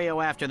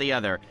scenario after the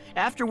other.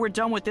 After we're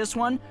done with this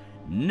one,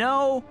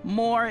 no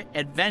more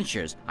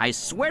adventures. I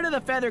swear to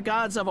the feather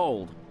gods of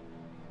old.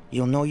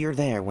 You'll know you're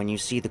there when you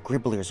see the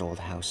Gribbler's old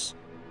house.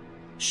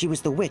 She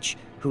was the witch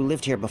who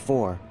lived here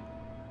before.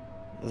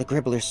 The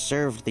Gribbler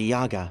served the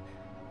Yaga,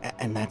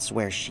 and that's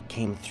where she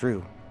came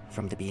through.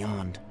 From the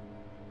beyond.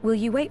 Will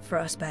you wait for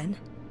us, Ben?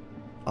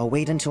 I'll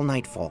wait until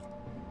nightfall.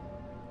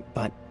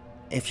 But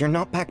if you're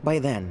not back by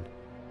then...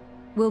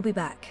 We'll be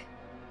back.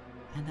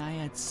 And I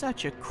had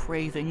such a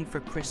craving for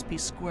crispy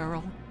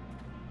squirrel.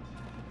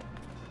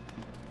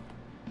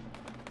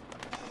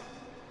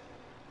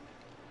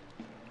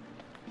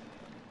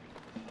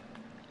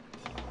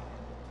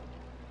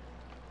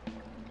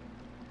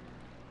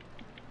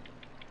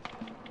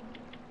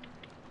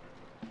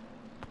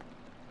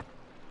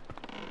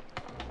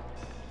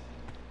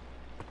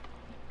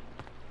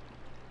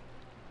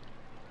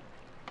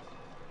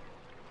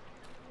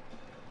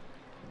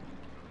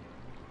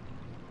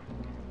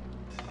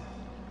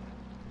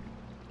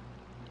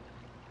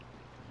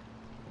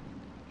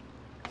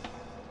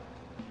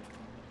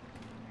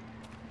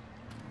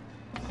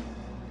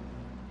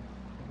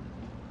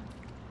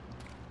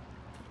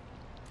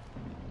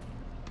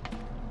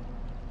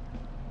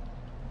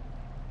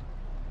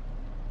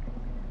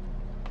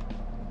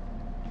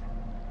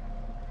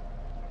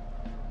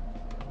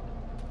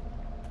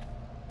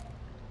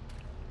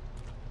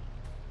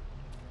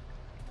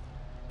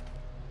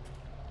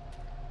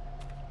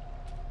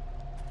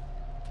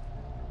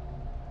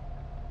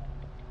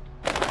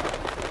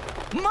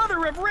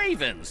 Mother of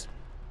ravens!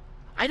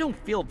 I don't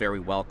feel very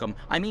welcome.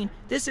 I mean,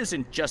 this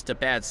isn't just a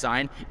bad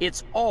sign,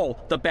 it's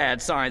all the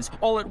bad signs,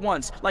 all at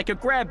once, like a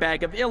grab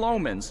bag of ill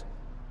omens.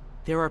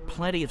 There are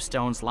plenty of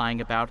stones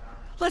lying about.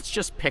 Let's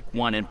just pick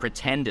one and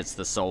pretend it's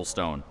the Soul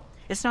Stone.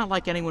 It's not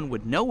like anyone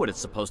would know what it's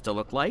supposed to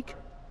look like.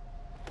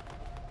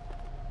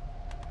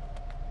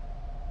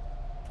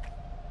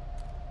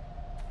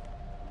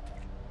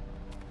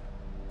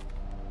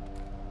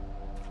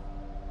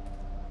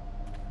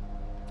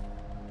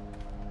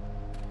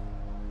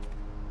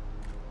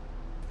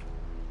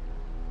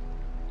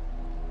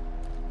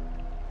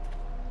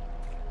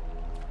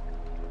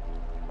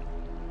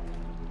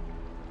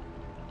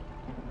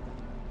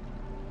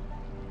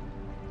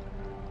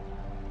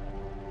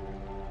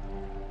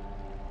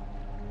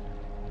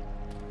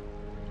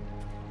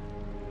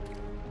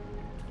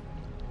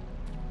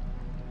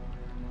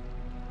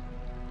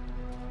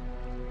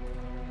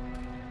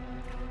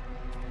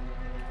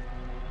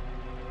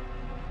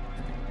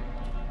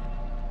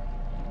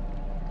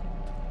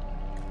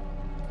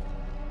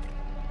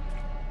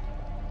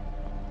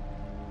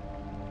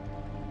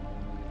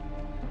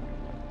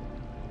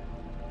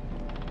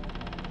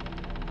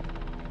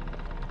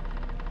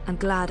 I'm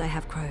glad I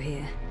have Crow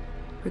here.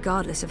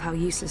 Regardless of how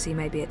useless he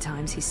may be at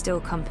times, he's still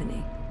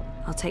company.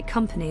 I'll take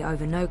company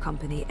over no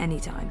company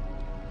anytime.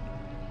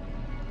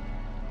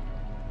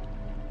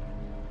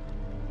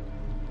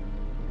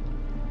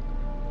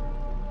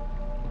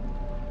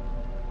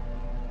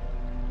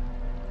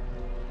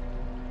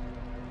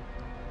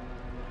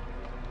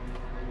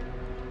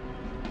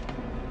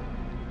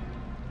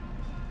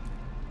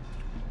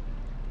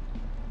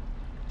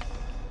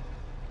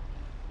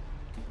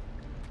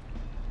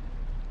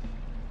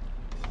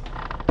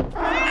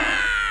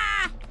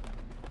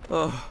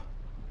 Oh,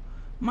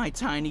 my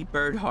tiny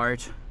bird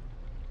heart.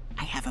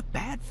 I have a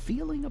bad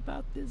feeling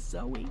about this,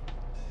 Zoe.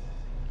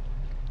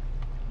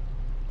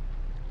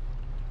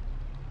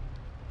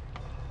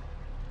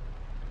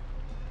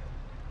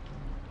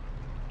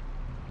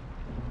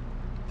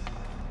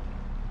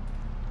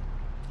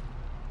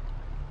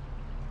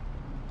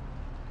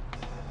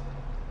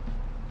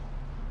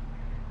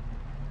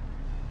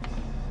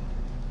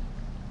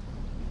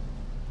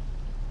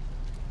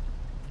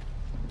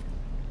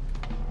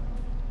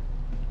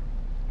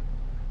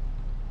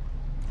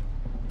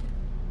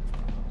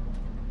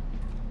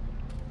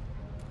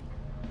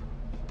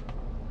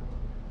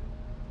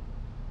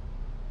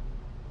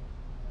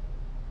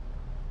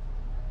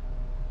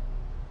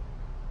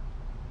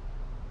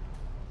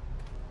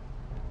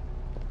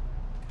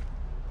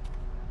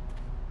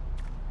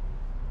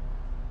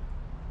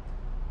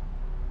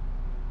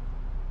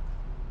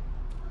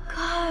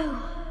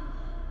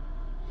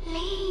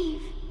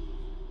 Leave.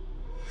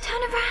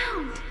 Turn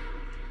around.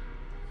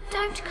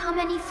 Don't come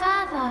any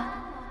further.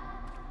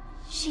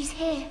 She's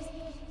here.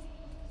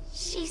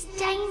 She's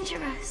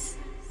dangerous.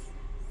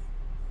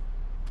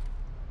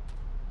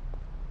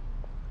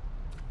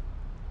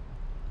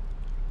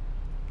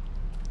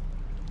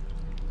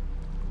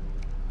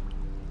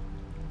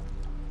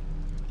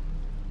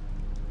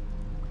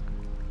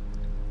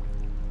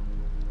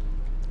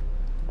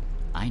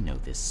 I know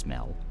this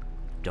smell.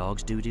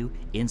 Dog's doo-doo,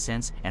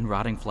 incense, and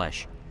rotting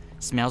flesh.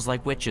 Smells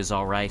like witches,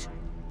 all right.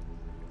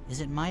 Is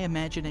it my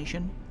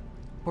imagination?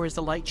 Or is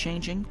the light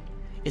changing?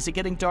 Is it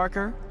getting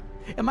darker?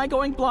 Am I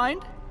going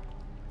blind?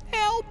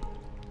 Help!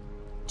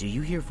 Do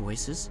you hear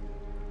voices?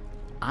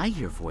 I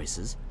hear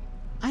voices.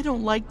 I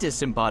don't like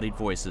disembodied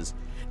voices.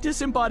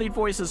 Disembodied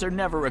voices are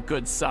never a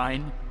good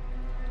sign.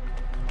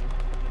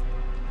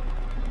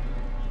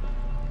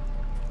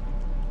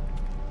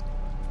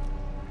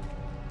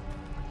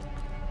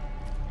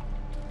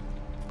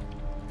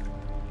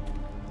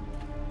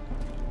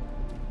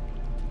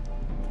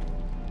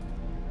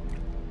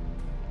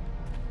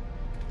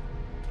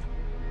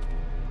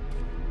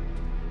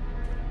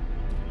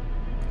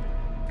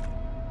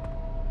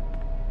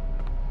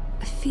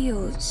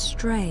 Feels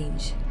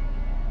strange.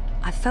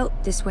 I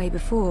felt this way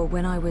before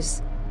when I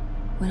was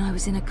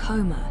in a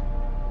coma.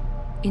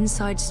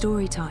 Inside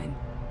story time.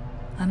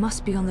 I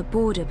must be on the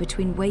border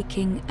between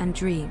waking and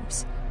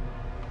dreams.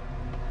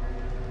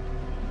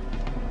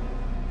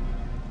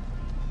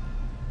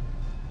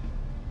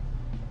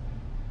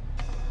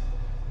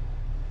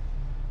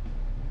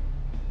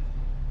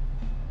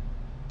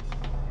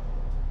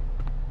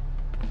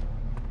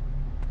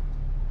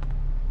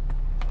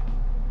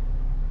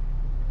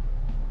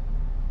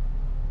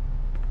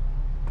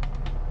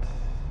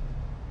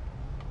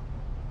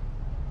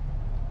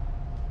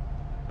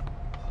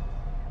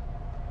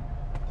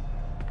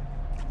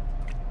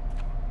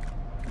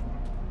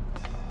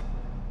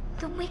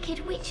 The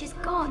wicked witch is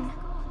gone,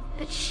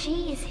 but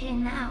she is here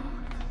now.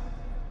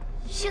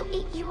 She'll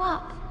eat you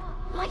up,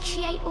 like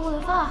she ate all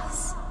of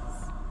us.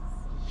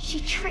 She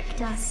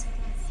tricked us,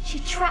 she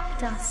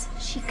trapped us,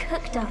 she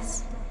cooked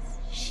us,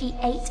 she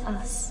ate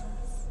us.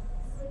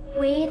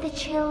 We're the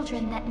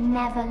children that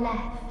never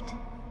left.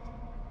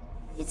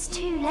 It's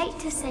too late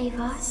to save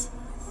us.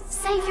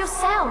 Save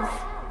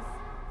yourself!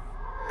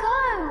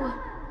 Go!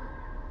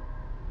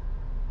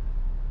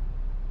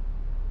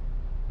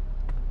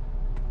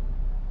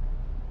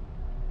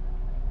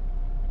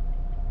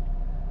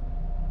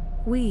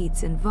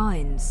 Weeds and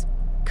vines,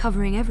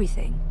 covering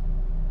everything.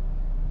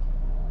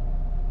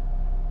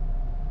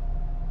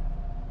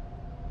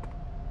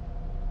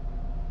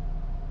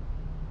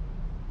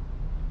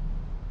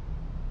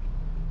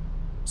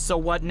 So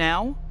what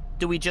now?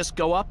 Do we just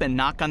go up and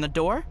knock on the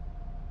door?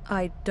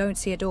 I don't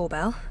see a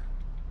doorbell.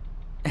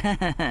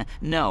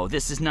 No,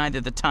 this is neither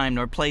the time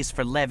nor place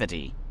for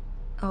levity.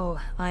 Oh,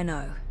 I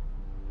know.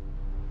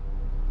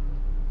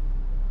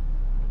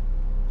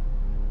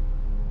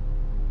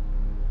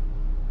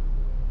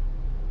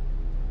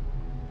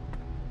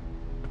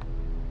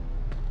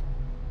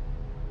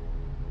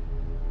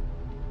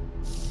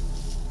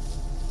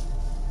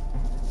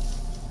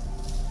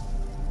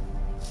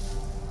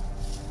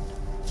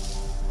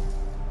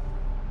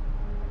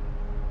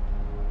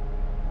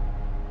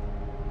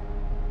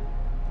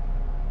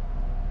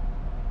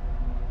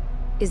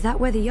 Is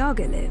that where the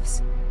Yaga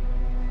lives?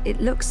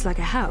 It looks like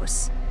a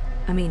house.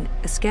 I mean,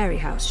 a scary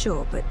house,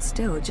 sure, but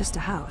still just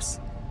a house.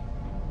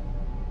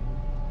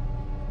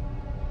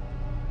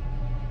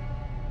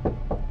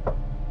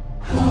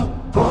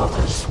 What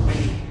bothers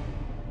me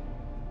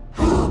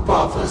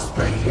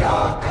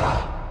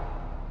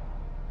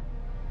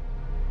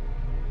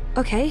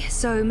Okay,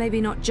 so maybe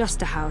not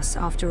just a house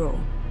after all.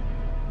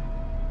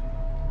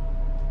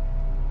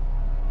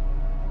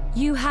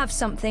 You have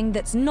something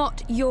that's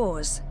not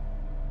yours.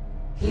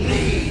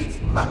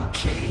 Leave,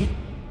 monkey.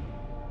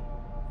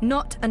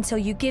 Not until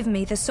you give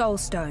me the Soul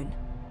Stone.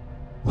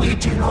 We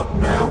do not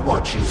know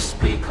what you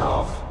speak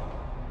of.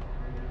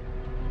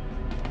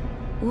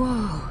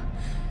 Whoa.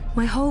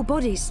 My whole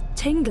body's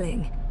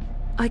tingling.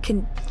 I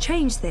can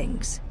change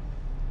things.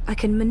 I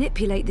can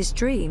manipulate this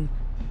dream.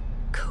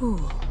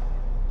 Cool.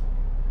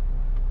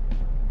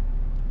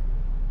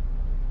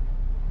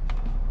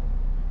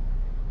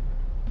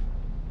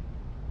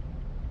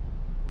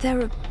 There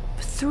are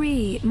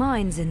 3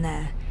 minds in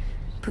there.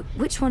 But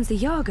which one's the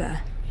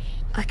Yaga?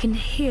 I can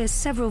hear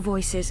several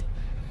voices,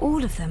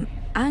 all of them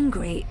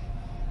angry.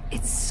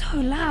 It's so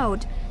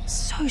loud,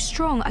 so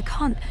strong. I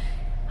can't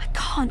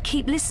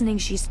keep listening.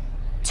 She's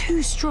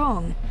too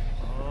strong.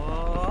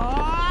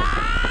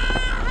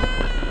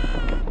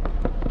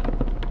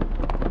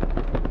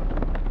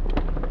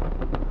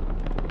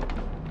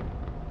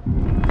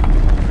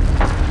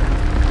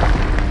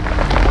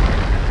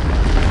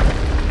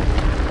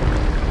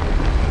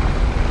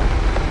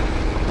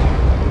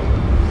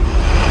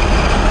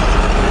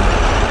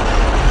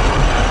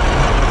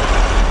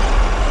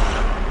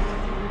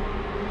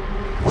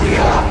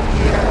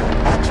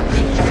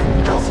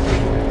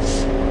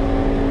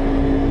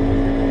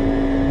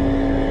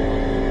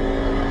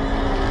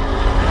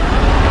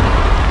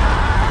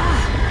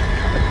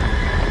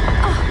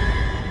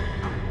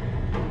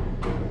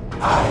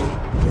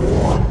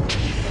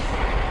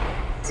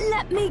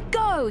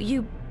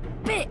 You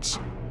bitch!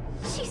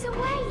 She's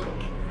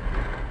awake!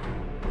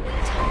 We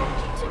told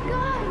you to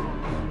go!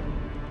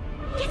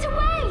 Get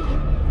away!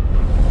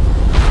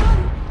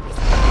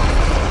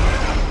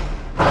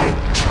 I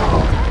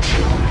told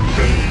you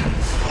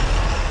leave!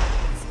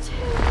 It's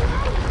too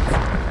late!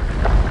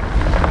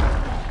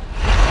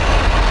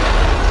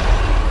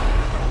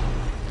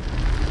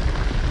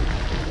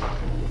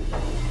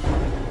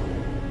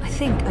 I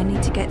think I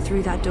need to get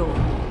through that door.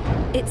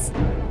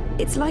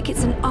 It's like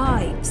it's an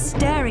eye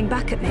staring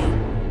back at me.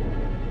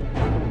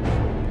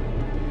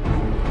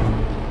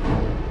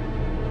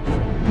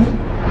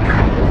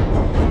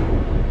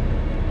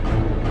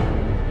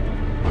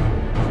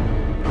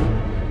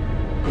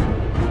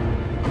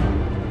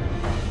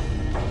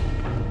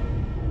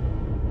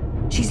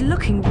 She's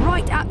looking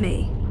right at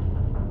me.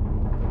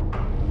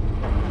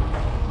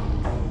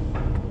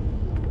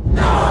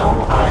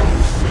 Now I'm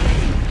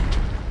free.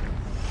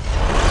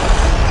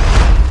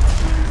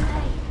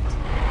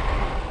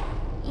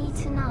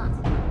 Eaten up.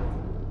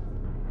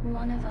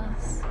 One of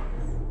us.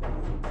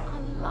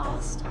 Our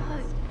last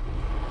hope.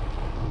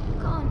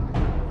 Gone.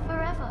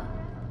 Forever.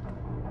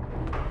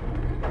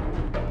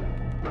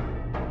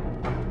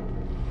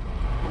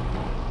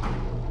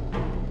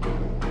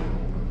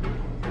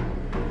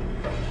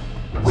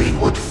 We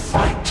would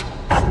fight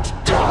and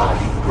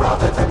die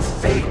rather than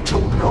fade to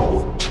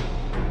naught.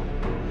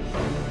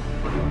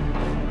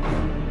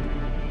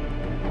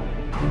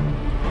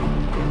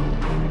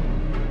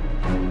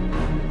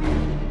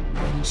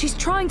 She's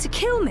trying to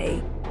kill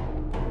me.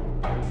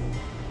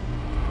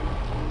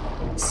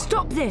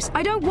 Stop this.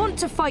 I don't want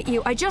to fight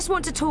you. I just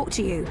want to talk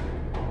to you.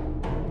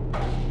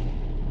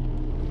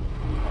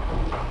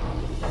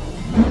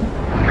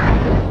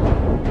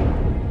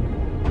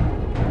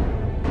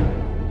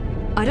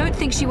 I don't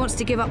think she wants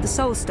to give up the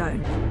Soul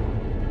Stone.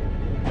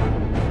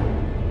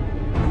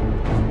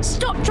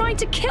 Stop trying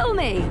to kill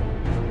me!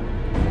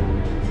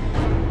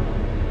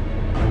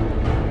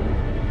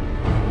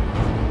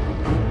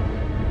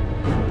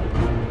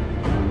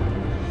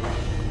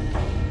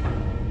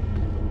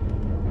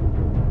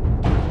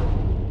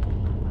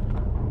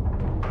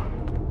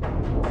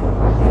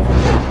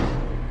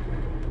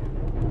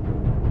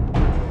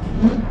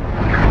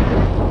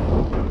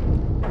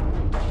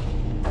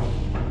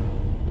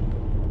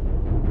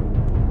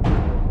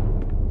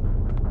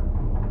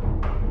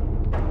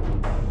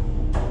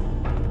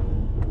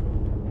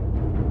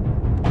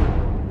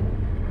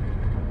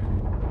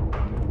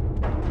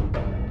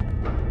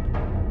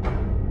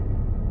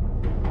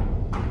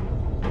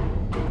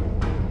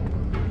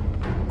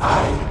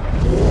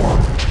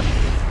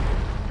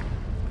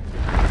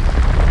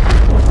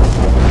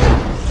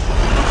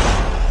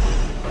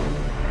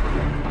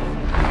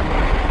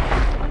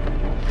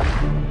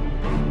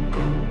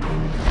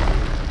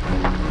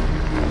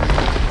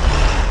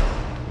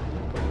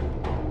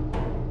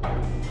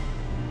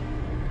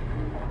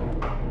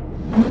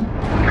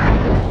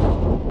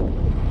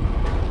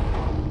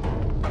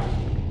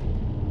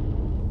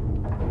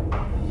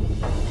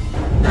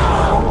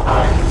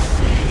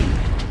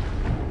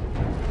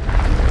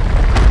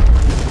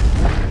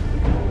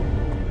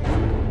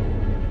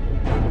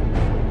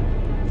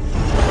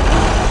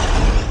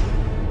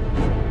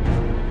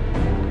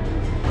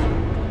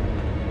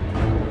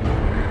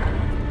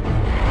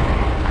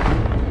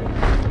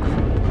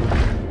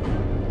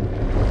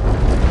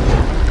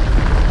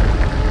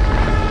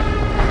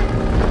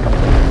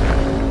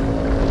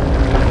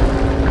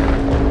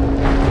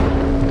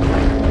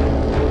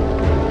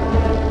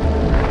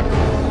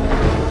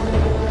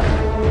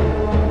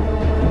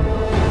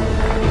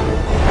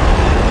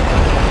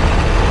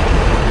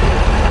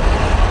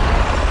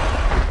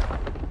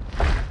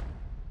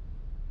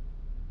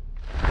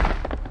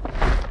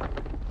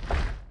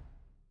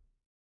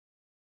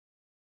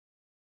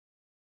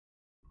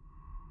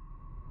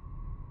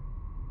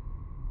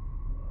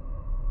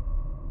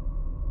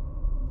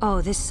 Oh,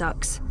 this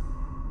sucks.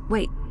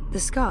 Wait, the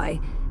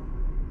sky?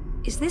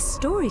 Is this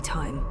story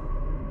time?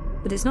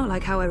 But it's not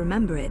like how I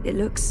remember it. It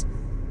looks...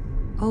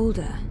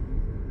 older.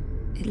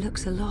 It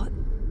looks a lot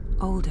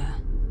older.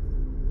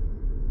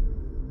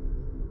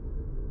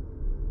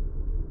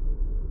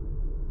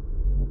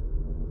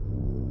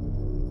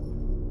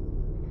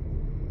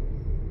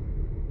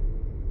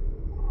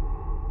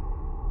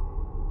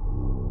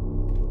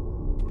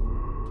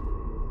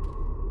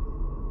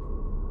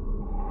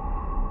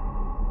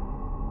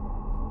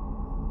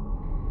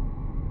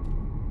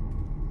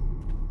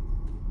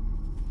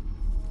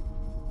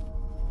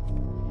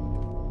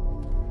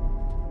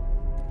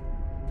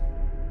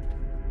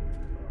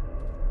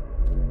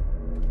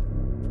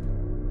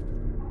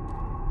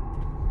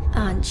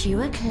 Aren't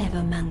you a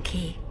clever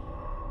monkey?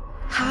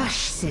 Hush,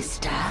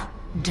 sister.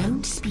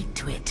 Don't speak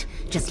to it.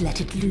 Just let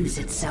it lose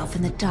itself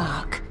in the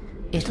dark.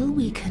 It'll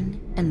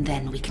weaken, and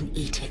then we can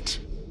eat it.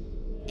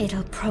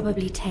 It'll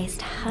probably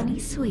taste honey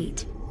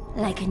sweet,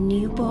 like a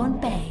newborn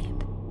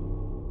babe.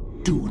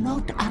 Do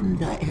not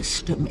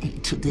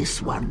underestimate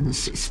this one,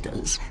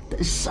 sisters.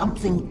 There's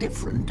something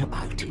different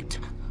about it.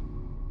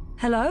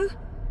 Hello?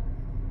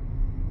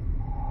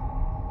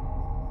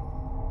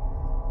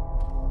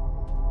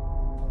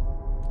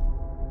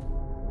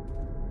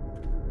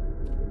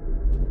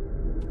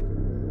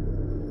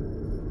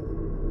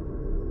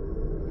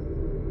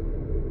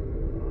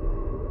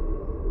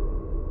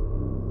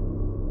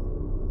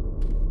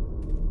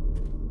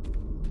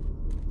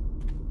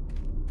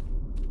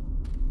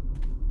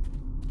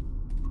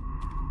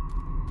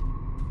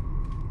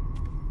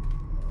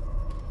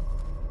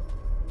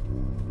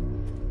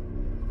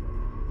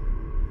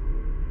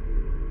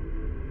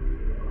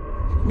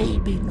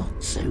 Maybe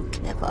not so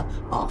clever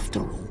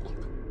after all.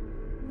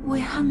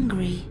 We're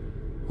hungry.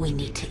 We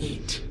need to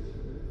eat.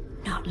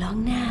 Not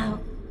long now.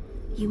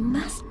 You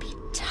must be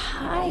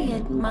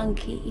tired,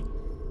 monkey.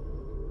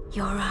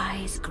 Your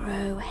eyes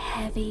grow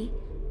heavy.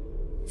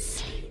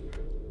 Sleep.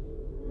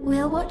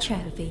 We'll watch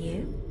over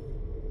you.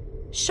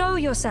 Show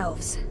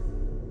yourselves.